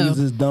as saying hell. niggas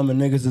is dumb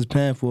and niggas is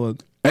paying for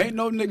it. Ain't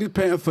no niggas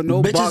paying for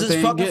no box Bitches they is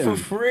ain't fucking getting.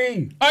 for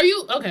free. Are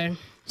you okay?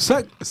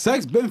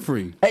 Sex been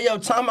free. Hey, yo,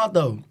 time out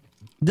though.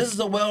 This is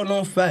a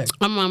well-known fact.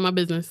 I'm on my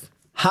business.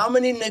 How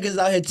many niggas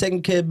out here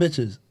taking care of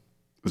bitches?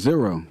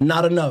 0.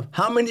 Not enough.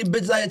 How many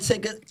bitches out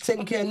here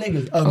taking care of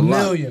niggas? A lot.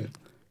 million.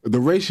 The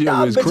ratio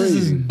Y'all is bitches crazy.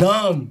 is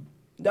dumb.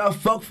 Y'all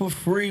fuck for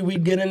free. We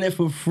get in there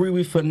for free.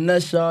 We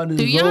finesse y'all. This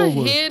Do is y'all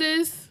over. hear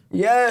this?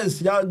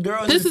 Yes, y'all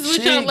girls. This is what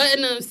cheap. y'all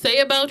letting them say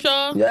about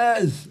y'all.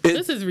 Yes.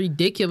 This is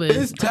ridiculous.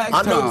 It's tax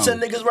I time. know 10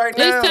 niggas right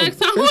now. It's tax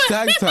time. It's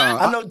tax time.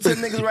 I know 10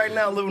 niggas right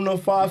now living on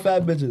 5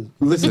 fat bitches.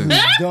 Listen,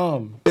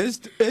 Dumb. it's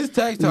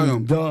tax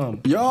time.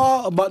 Dumb.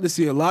 Y'all about to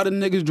see a lot of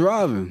niggas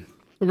driving.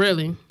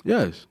 Really?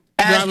 Yes.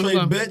 Ashtray,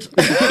 along. bitch.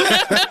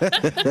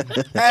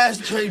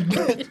 Ashtray,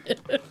 bitch.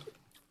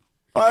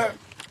 All right.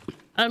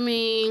 I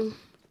mean,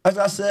 As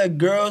I said,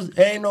 girls,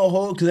 ain't no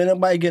hoe because ain't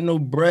nobody getting no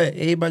bread.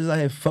 Everybody's out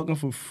here fucking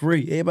for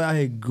free. Everybody out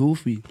here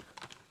goofy.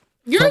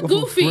 you're Fucking for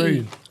goofy.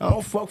 free. I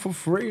don't fuck for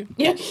free.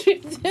 Yes, you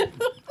do.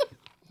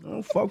 I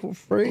don't fuck for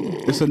free.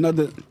 It's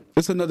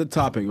another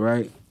topic,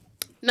 right?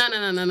 No.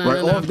 Right,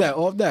 off that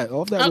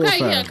real Okay,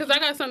 yeah, fast. because I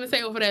got something to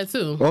say over that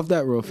too. Off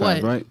that real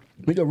fast, What? right?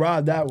 We can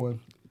ride that one.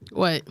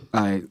 What?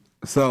 All right.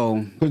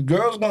 So Because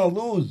girls gonna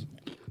lose.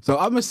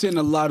 I've been seeing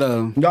a lot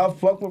of Y'all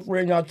fuck for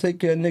free and y'all take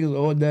care of niggas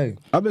all day.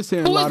 I've been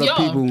seeing Who a lot is of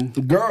y'all?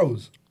 people.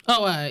 Girls.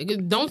 Oh, all right.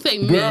 Don't say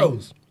me.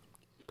 Girls.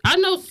 I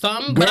know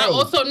some, but I Girls.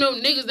 also know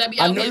niggas that be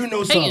I out know here you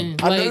know paying.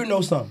 some. I know Like, you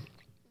know some.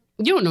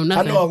 You don't know I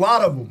nothing. know a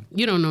lot of them.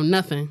 You don't know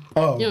nothing.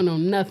 Oh. You don't know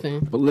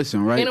nothing. But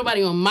listen, right? Ain't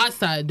nobody on my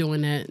side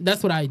doing that.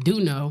 That's what I do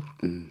know.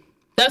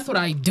 That's what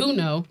I do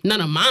know. None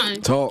of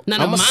mine. Talk.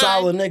 None of I'm a mine.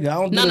 solid nigga. I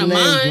don't do None the of name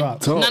mine. drop.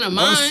 Talk. None of I'm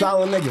mine. a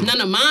solid nigga.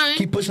 None of mine.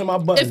 Keep pushing my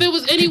buttons. If it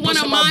was any Keep one of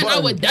pushing my mine, I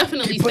buttons. would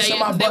definitely Keep say pushing it.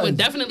 my 'Cause They would buttons.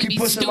 definitely Keep be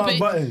pushing my stupid.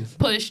 buttons.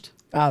 Pushed.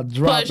 I'll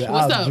drop Push. it.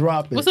 What's I'll up?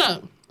 drop it. What's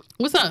up?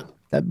 What's up?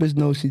 That bitch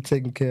knows she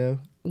taken care of.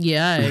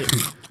 Yeah, all right.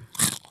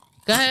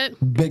 Go ahead.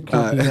 Big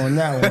cookie on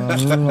that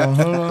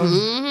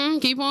one.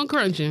 Keep on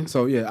crunching.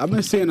 So yeah, I've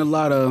been seeing a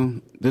lot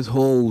of this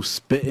whole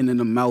spitting in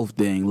the mouth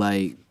thing.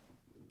 Like,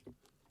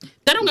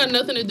 That don't got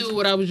nothing to do with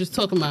what I was just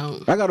talking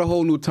about. I got a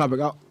whole new topic.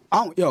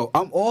 I'm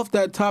off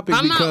that topic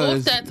I'm not because.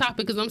 off that topic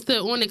because I'm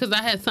still on it because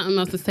I had something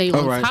else to say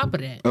All on right. top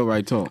of that. All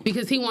right, talk.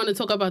 Because he wanted to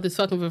talk about this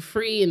fucking for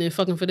free and then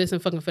fucking for this and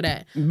fucking for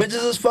that.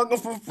 Bitches is fucking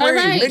for free. All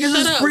right, Niggas shut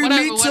is up. free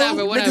Whatever, meat too.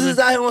 whatever. Niggas is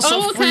out here on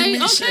some Oh, free okay,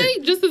 meat okay.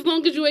 shit. Just as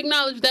long as you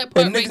acknowledge that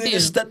part And right niggas need there.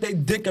 to step their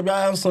dick up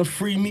out on some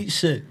free meat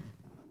shit.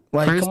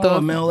 Like, First come off,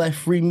 on, man, all that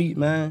free meat,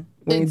 man.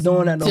 We ain't it's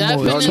doing that no more.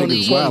 Y'all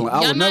Definitely, niggas wildin'. I would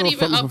y'all never not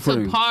even fuck up for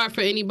to free. par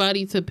for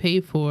anybody to pay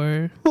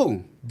for.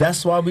 Who?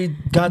 That's why we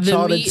got The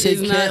y'all to meat take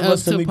is care not of up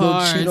us and to we go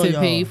par cheat on to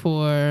pay y'all.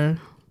 for.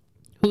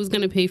 Who's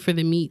gonna pay for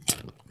the meat?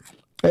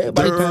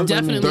 Everybody Third- paying for the meat.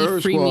 Definitely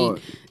Third free squad.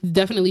 meat.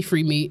 Definitely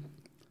free meat.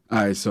 All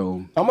right,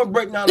 so I'm gonna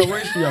break down the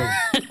ratio.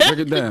 break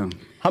it down.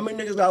 How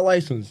many niggas got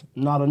license?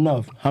 Not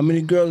enough. How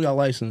many girls got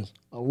license?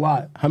 A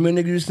lot. How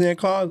many niggas you see in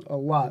cars? A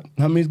lot.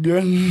 How many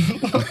girls?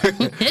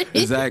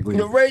 Exactly.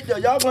 The ratio,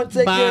 y'all gonna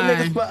take care of Bye.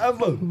 niggas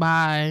forever.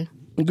 Bye.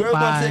 Girls Bye.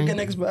 gonna take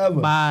care of niggas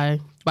forever. Bye.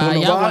 Bye. Wanna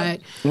Y'all why? whack.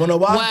 Wanna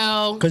why?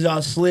 Well- Cause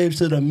y'all slaves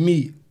to the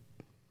meat.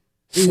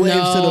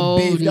 Slaves to the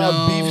beef.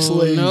 Y'all beef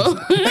slaves. No.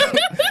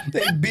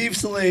 They beef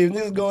slaves.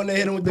 Niggas go in there,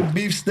 hit them with the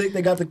beef stick.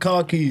 They got the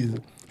car keys.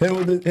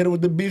 Hit them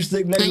with the beef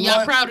stick next And y'all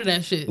month. proud of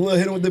that shit. Look,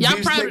 hit them with the Y'all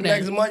beef proud stick of that.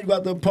 next month. You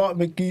got the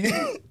apartment key.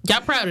 Y'all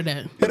proud of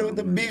that. Hit it with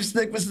the beef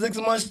stick for 6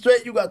 months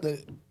straight. You got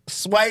the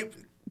swipe,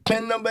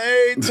 pin number,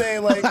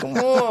 everything. Like, come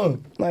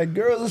on. Like,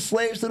 girls are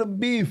slaves to the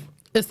beef.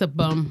 It's a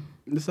bum.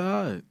 It's all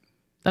right.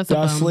 That's a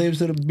Y'all bum. slaves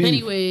to the beef.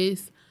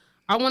 Anyways,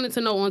 I wanted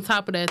to know on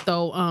top of that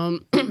though,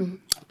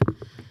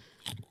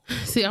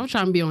 see, I'm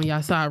trying to be on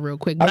y'all side real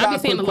quick. But I be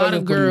seeing a lot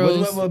of Was girls.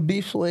 you ever a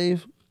beef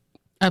slave?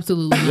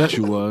 Absolutely. Yes,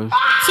 you was.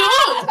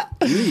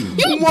 So,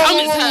 you dumb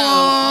as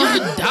hell.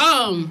 You're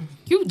dumb.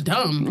 You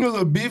dumb. You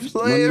was a beef My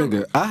slave?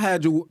 nigga, I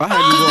had you going to That's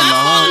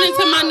falling Hums.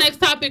 into my next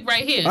topic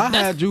right here. I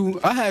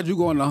had you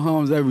going to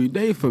Hums every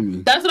day for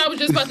me. That's what I was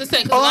just about to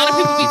say. Because a lot of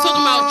people be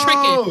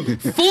talking about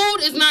tricking. Food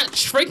is not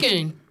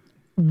tricking.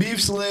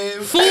 Beef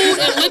slave. Food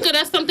and liquor,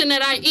 that's something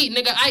that I eat,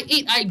 nigga. I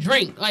eat, I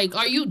drink. Like,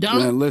 are you dumb?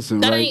 Man, listen,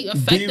 that right. ain't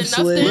affecting Beef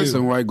nothing. slave.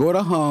 Listen, right, go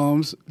to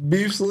Hums.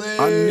 Beef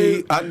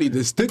slave. I need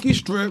the sticky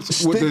strips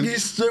Sticky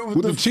strip with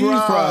with the the cheese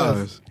fries.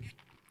 fries.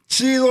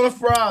 Cheese on the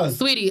fries.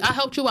 Sweetie, I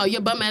helped you out. Your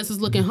bum ass is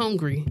looking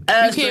hungry.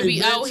 Ass You can't be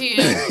bitch. out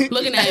here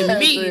looking at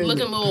me, Ass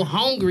looking a little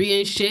hungry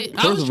and shit.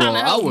 I First was of trying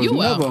all, to help I was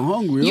you out. never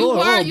hungry You or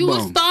were. You bum.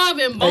 was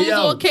starving. Bones yo.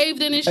 all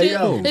caved in and Hey, shit.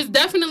 yo. It's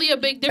definitely a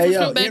big difference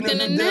from back then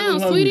and now,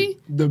 sweetie.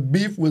 The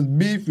beef was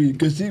beefy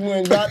because she went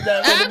and got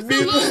that for the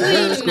beef.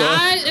 Absolutely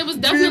not. It was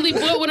definitely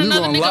bought with You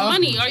another gonna nigga lie?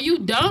 money. Are you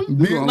dumb?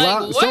 You gonna lie?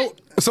 Like what?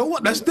 So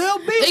what? That's still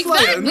beef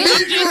Exactly. I'm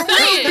just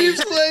saying. Beef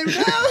slave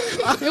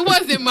now. It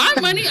wasn't my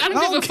money. I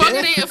don't give a fuck.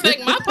 It ain't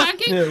affect my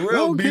pocket. Yeah,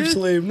 real Okay. beef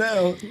slave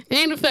now. It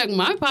ain't affect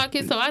my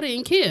pocket, so I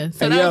didn't care.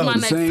 So Hey, that yo, was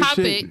my same next shit.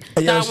 topic Hey, that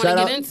I yo, want to shout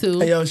get out. into.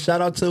 Hey, yo,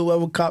 shout out to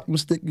whoever cop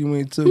mistake you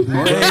in too.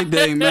 Every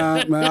day,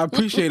 man. I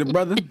appreciate it,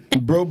 brother.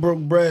 Bro broke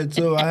bread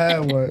too. I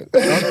had one. I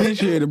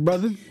appreciate it,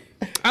 brother.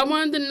 I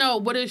wanted to know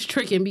what is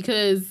tricking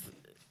because,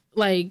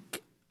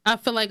 like, I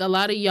feel like a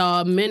lot of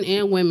y'all, men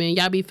and women,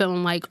 y'all be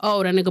feeling like,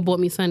 oh, that nigga bought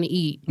me something to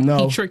eat. No.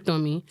 He tricked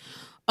on me.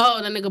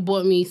 Oh, that nigga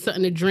bought me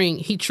something to drink.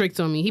 He tricked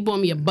on me. He bought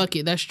me a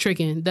bucket. That's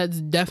tricking. That's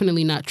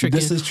definitely not tricking.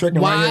 This is tricking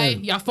Why? right here.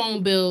 Your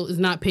phone bill is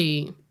not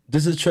paid.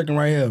 This is tricking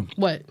right here.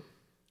 What?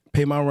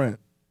 Pay my rent.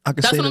 I can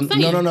That's stay what I'm the,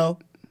 no, saying. no.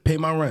 Pay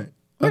my rent.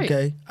 Right.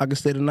 Okay. I can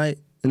stay the night.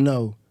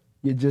 No.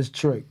 You're just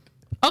tricked.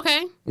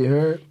 Okay. You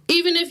heard?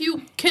 Even if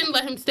you can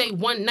let him stay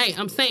one night,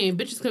 I'm saying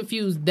bitches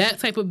confuse that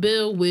type of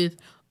bill with,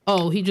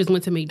 oh, he just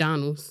went to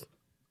McDonald's.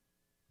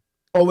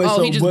 Oh, wait,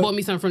 Oh, he just bought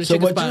me something from the So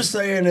chicken what spot. you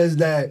saying is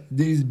that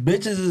these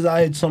bitches is out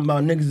here talking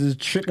about niggas is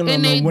tricking on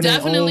And them they when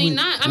definitely they only,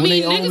 not. I when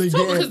mean, they only niggas too,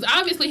 getting- because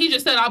obviously he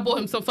just said I bought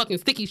him some fucking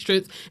sticky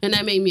strips, and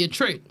that made me a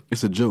trick.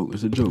 It's a joke.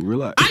 It's a joke.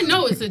 Relax. I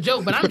know it's a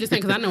joke, but I'm just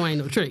saying because I know I ain't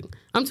no trick.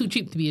 I'm too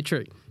cheap to be a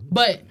trick.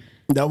 But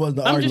that was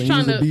the I'm argument. just He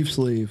was trying a to- beef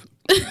slave.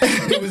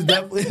 He was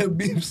definitely a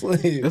beef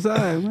slave. That's all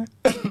right, man.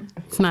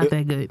 it's not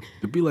that good.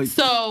 It'd be like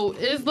So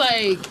it's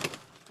like,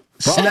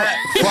 5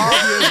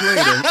 years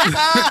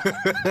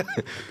later.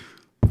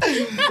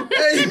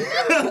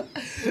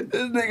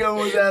 This nigga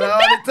almost had a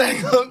heart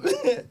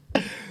attack.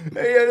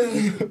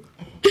 Hey,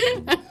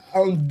 yo,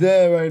 I'm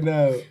dead right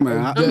now.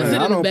 Man, I'm sitting I in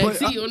the don't back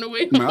play. seat on the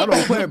way Man, I home.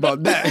 don't play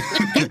about that.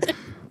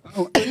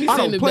 I sit in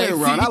don't the play back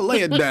around. seat. I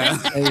lay it down.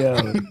 Hey,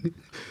 yo.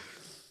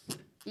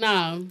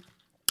 Nah.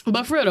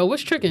 But for real though,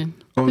 what's tricking?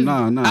 Oh,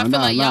 nah. I feel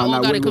like y'all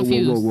all got it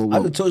confused. I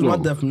just told you my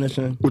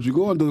definition. What you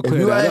going to do to If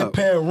clear you out that here up?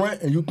 paying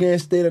rent and you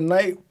can't stay the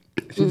night,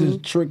 she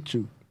just tricked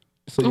you.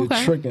 So you're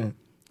Okay. tricking.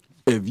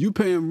 If you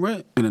paying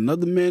rent and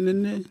another man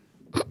in there,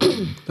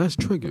 that's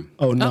tricking.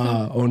 Oh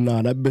nah,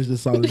 that bitch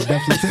just sounded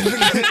death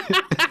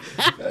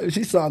certificate.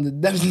 She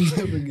sounded death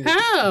certificate.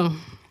 How?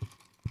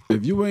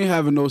 If you ain't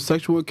having no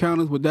sexual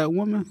encounters with that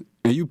woman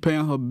and you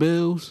paying her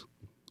bills,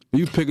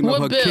 you picking up her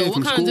What kid bill?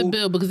 from What kinds school. of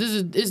bill? Because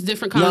it's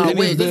different kinds Nah, of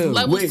wait, bills. There's bill.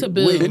 levels to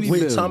bills. Any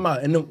bill. time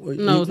out. And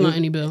No, it's not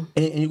any bill.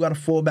 And you gotta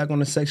fall back on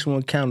the sexual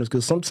encounters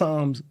because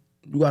sometimes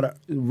you gotta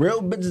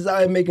real bitches out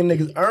here making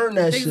niggas earn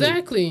that shit.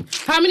 Exactly.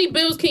 How many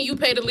bills can you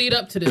pay to lead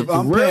up to this? If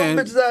I'm Real paying,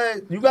 bitches out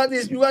here, you got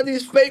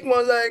these fake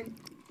ones like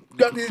you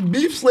got these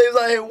beef slaves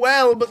out here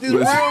wilding, but these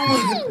real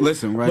ones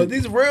listen, right? but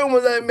these real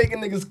ones out here making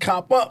niggas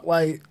cop up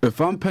like If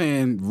I'm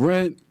paying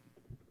rent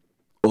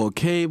or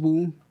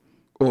cable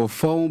or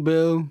phone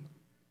bill,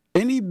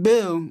 any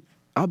bill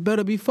I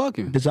better be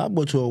fucking. Bitch, I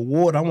bought you a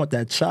water. I want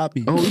that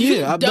choppy. Oh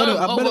yeah, I better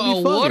Dumb be over a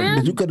fucking. water?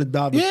 Bitch, you could have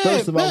died of Yeah,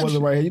 thirst if I bitch.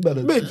 wasn't right here. You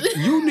better. Bitch,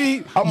 you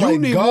need I'm you like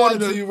need God water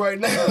to you right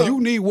now.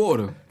 You need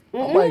water.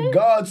 Oh my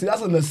God, see,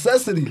 that's a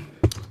necessity.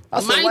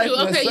 That's a Mind life you,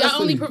 okay, necessity.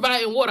 y'all only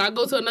providing water. I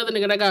go to another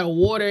nigga that got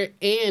water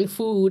and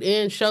food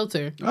and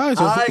shelter. All right,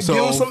 I give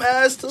him some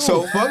ass too.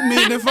 So fuck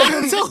me and then fuck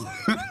him too.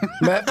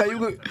 Matter of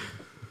fact,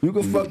 you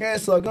could fuck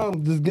and suck.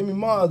 Just give me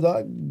mine,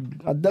 dog.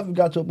 I definitely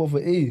got you up off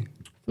of E.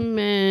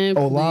 Man,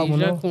 Oh, live please, one,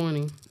 y'all no?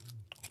 corny.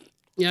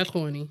 Y'all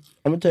corny.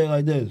 I'm gonna tell you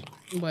like this.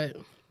 But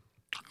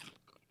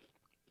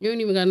you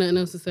ain't even got nothing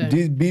else to say.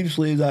 These beef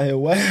sleeves out here,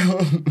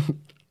 wow.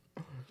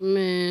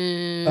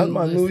 Man. That's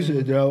my new listen.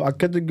 shit, yo. I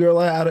catch a girl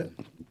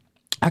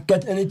I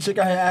catch any chick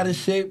I had out of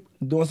shape,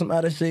 doing some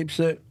out of shape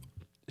shit.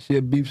 She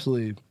a beef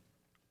sleeve.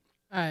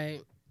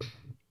 Alright.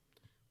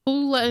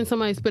 Who letting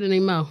somebody spit in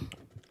their mouth?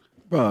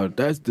 Bro,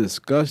 that's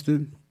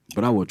disgusting.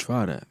 But I would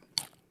try that.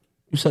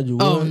 You said you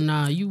would? Oh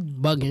nah, you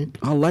bugging.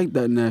 I like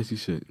that nasty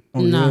shit.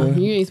 Nah, yeah.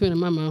 you ain't spitting in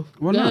my mouth.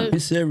 Why Go not? ahead.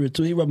 He's serious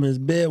too. He rubbing his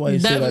bed while you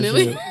say that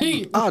Definitely.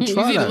 shit. I'll You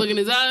try see the that. look in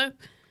his eyes?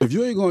 If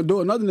you ain't gonna do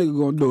it, another nigga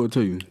gonna do it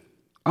to you.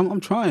 I'm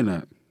trying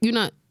that. You're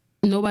not.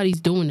 Nobody's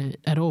doing that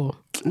at all.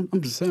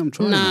 I'm just saying I'm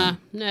trying Nah. that.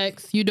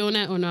 Next, you doing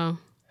that or no?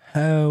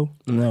 Hell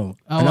no.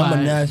 Oh, and I'm a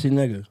alright. nasty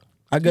nigga.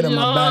 I get in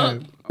my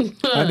bag.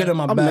 I get in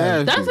my I'm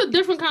bag. nasty. That's a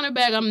different kind of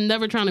bag I'm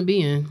never trying to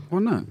be in. Why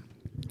not?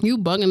 You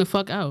bugging the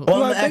fuck out. All I'm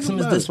Like, gonna ask think him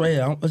is about this right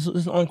here. It's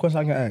the only question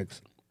I can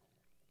ask.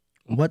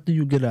 What do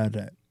you get out of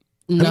that?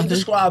 Let Nothing. me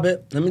describe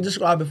it. Let me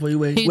describe it for you.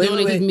 Wait, He wait,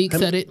 doing wait, it because wait. Meek Let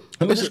me- said it.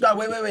 Let me describe.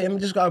 Wait. Let me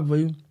describe it for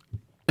you.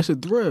 It's a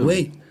thrill.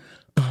 Wait.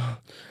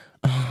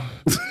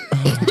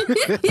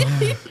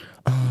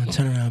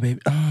 Turn around, baby.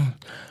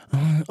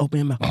 Open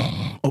your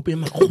mouth. Open your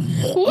mouth.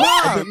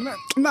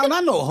 Nah,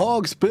 not no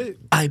hog spit.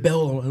 I bet.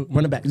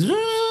 Run it back.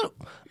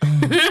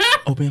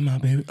 Open your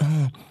mouth, baby.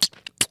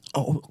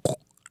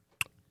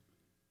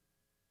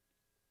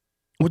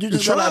 What you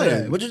just got out of Try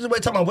that? it. What you just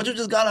wait? Tell me. What you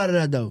just got out of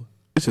that though?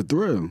 It's a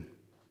thrill.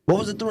 What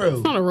was the thrill?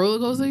 It's not a roller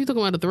coaster. You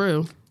talking about a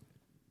thrill?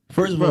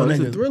 First of all, Bro, it's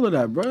a nigga, thrill of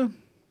that, bro.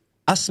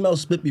 I smelled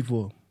spit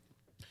before.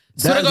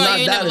 Swear to That is God, not-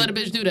 you ain't that never is- let a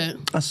bitch do that.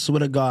 I swear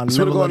to God, I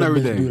Swear to never God let on a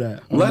bitch everything. do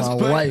that. On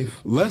my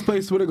life. Let's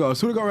play swear to God.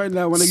 Swear to God right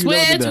now when they Swear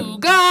get to that. I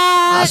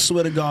God.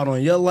 swear to God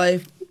on your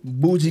life,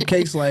 Bougie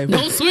Cake's life,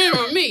 Don't swear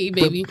on me,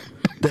 baby.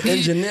 the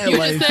engineer You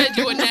life. just said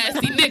you a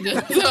nasty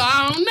nigga, so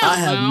I don't know. I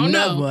have don't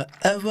never, know.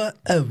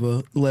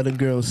 ever let a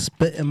girl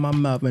spit in my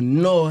mouth,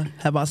 and nor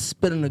have I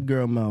spit in a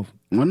girl's mouth.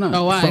 Why not?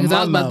 Oh, why? From Because I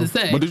was my about to mouth.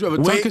 say. But did you ever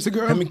tongue kiss a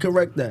girl? Let me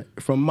correct that.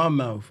 From my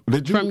mouth.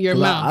 Did you? From your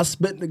Like, mouth. I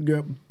spit in the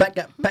girl, back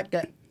at.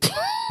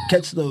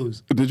 Catch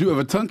those. Did you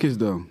ever tongue kiss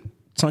though?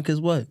 Tongue kiss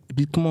what?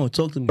 Come on,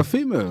 talk to me. A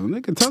female,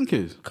 nigga, tongue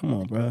kiss. Come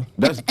on, bro.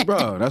 That's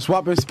bro. That's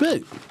swap and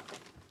spit.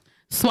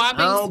 Swapping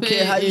I don't spit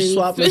care how you and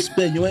swap and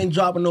spit. You ain't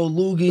dropping no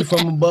loogie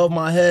from above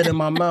my head in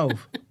my mouth.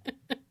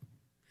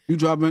 You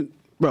dropping,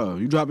 bro.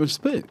 You dropping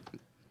spit,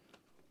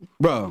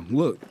 bro.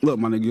 Look,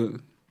 my nigga.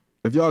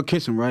 If y'all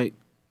kissing right,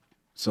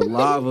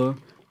 saliva,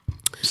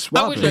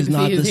 swap wish it. I It's could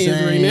not see the his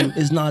hands right same. now.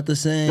 It's not the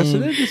same. Yes,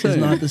 it is the It's same.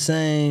 not the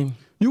same.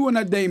 You and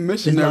that dang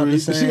missionary.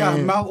 the She got her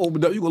same. mouth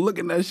opened up. You gonna look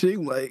at that shit.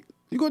 You like,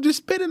 you gonna just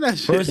spit in that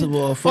shit. First of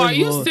all, Are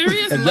you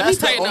serious? if Let me that's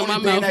the tighten up only my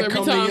thing mouth that every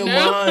come to time your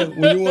now. mind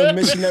when you a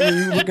missionary,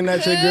 you looking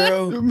at your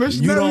girl, you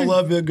Missionary. don't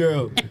love your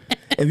girl.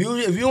 If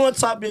you on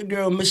top of your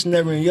girl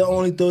missionary and your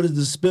only thought is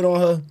to spit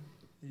on her,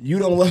 you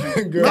don't love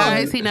your girl.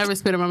 Guys, he never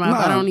spit in my mouth.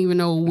 Nah. I don't even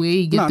know where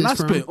he get nah, this not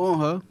from. spit on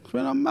her.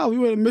 Spit on her mouth.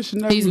 You ain't a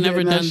missionary. He's You never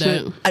hearing done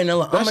shit. that. Hey, now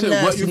look, That I'm a shit.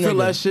 What nasty you feel nigga.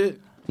 that shit?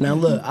 Now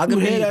look, I could You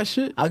be hear that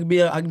shit? I could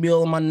be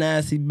all in my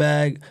nasty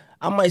bag.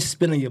 I might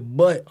spit in your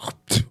butt.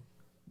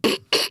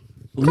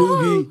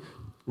 Loogie,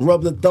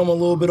 rub the thumb a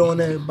little bit on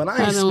there, but I I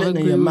ain't don't spitting in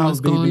agree your with mouth, what's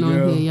baby going on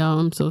girl. here, y'all.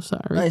 I'm so I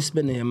sorry. ain't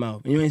spitting in your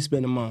mouth. You ain't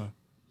spitting in mine.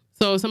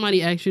 So if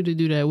somebody asked you to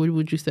do that, what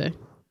would you say?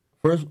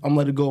 First, I'm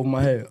letting it go over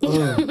my head. You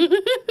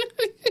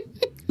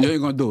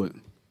ain't gonna do it.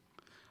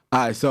 All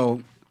right,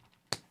 so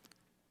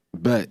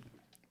bet.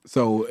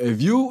 So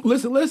if you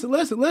listen,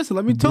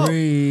 let me talk.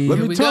 Breathe. Let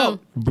Here me we talk.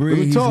 Breathe, Let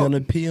me he's talk.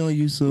 gonna pee on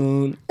you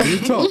soon.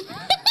 Let me talk.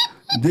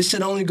 This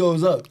shit only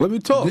goes up. Let me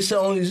talk. This shit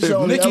only If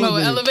elevate. Nicki- Oh,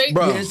 elevate?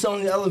 Bro. Yeah, it's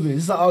only elevate.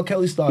 This is how R.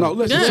 Kelly started. No,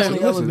 listen, Yeah. It's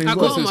only elevate. I Look,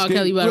 call him R. Listen,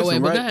 Kelly, by the way,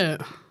 listen, but right? go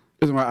ahead.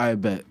 Listen, right? I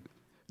bet.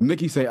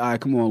 Nikki say, "All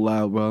right, come on,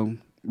 loud, bro.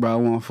 Bro, I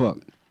want to fuck."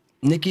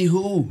 Nicki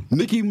who?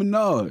 Nicki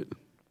Minaj,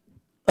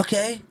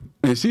 Okay.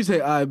 and she say,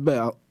 "I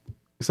bet."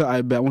 So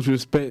I bet. I want you to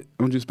spit.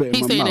 I want you to spit in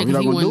He's my saying mouth. that You because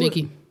not he gonna won do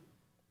Nicki. it?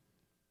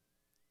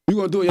 You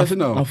gonna do it? Yes or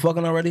no? I'm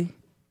fucking already?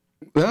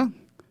 Yeah.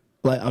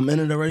 Like, I'm in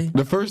it already?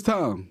 The first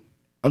time.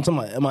 I'm talking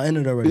about, am I in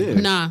it already? Yeah.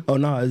 Nah. Oh,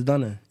 no, it's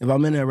done it. If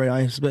I'm in it already,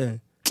 I ain't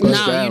spitting. No,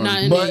 Stab you're not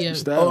him. in But, there yet.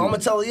 Stab oh, him. I'm going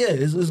to tell her, yeah,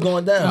 it's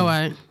going down. All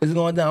right. It's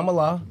going down. I'm going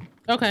to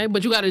lie. Okay,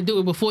 but you got to do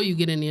it before you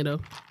get in there, though.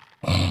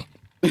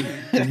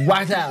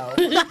 Watch out.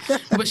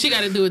 But she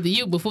got to do it to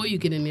you before you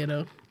get in there,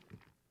 though.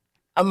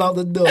 I'm out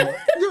the door.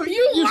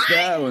 You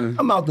stabbing.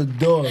 I'm out the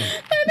door.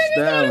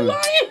 Stabbing.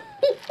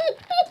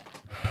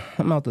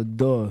 I'm out the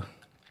door.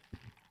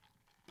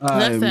 All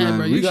That's right, sad, man.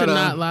 bro. We You should gotta-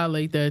 not lie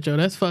like that, Joe.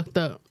 That's fucked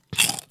up.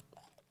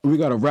 We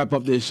gotta wrap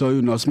up this show.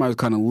 You know, somebody's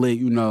kind of late.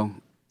 You know,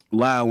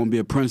 Lyle won't be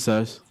a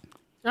princess.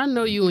 I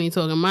know you ain't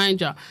talking.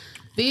 Mind y'all,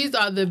 these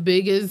are the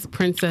biggest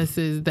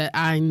princesses that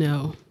I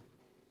know.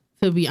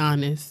 To be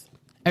honest,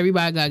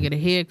 everybody gotta get a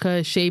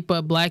haircut, shape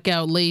up,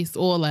 blackout, lace,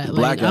 all that.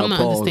 Blackout I'm not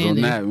pause on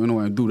understanding. that. We don't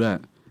want to do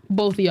that.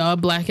 Both of y'all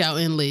blackout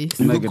and lace.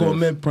 You can Negative. call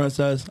me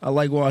princess. I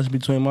like washing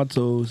between my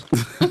toes.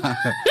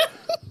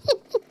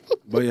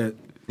 But yeah,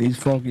 These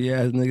funky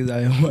ass niggas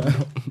out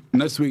here.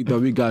 next week though,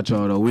 we got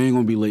y'all though. We ain't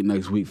gonna be late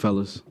next week,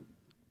 fellas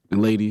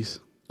and ladies.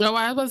 Oh,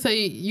 I was about to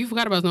say you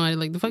forgot about somebody.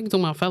 Like the fuck you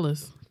talking about,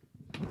 fellas?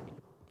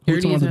 Who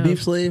talking about the Dirty as beef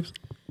hell. slaves?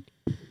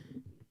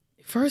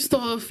 First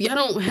off, y'all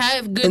don't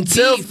have good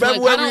Until beef. February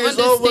like, I don't is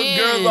over, understand.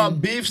 girls are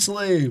beef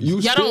slaves. You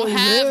Y'all still don't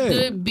have here.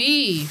 good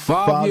beef.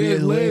 5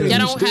 years later, Y'all you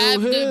don't still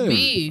have here. good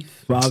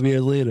beef. 5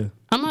 years later.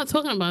 I'm not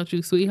talking about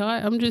you,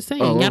 sweetheart. I'm just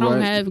saying Oh, y'all don't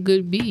alright. have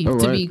good beef to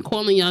Alright. be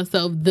calling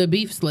yourself the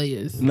beef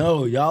slayers.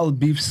 No, y'all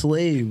beef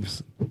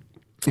slaves.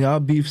 Y'all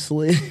beef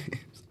slaves.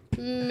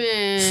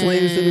 Man,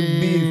 Slaves to the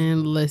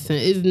beef. Listen,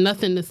 it's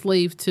nothing to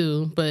slave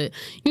to, but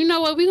you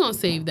know what? We gonna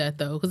save that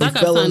though, because I And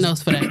got fellas- something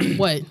else for that.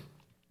 What?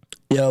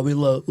 Yo, we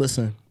love.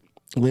 Listen,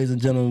 ladies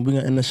and gentlemen, we're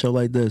gonna end the show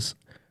like this: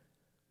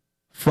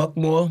 fuck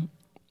more,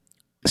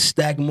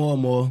 stack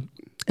more,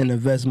 and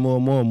invest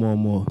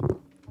more.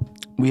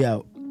 We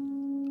out.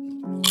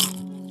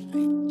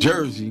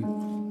 Jersey.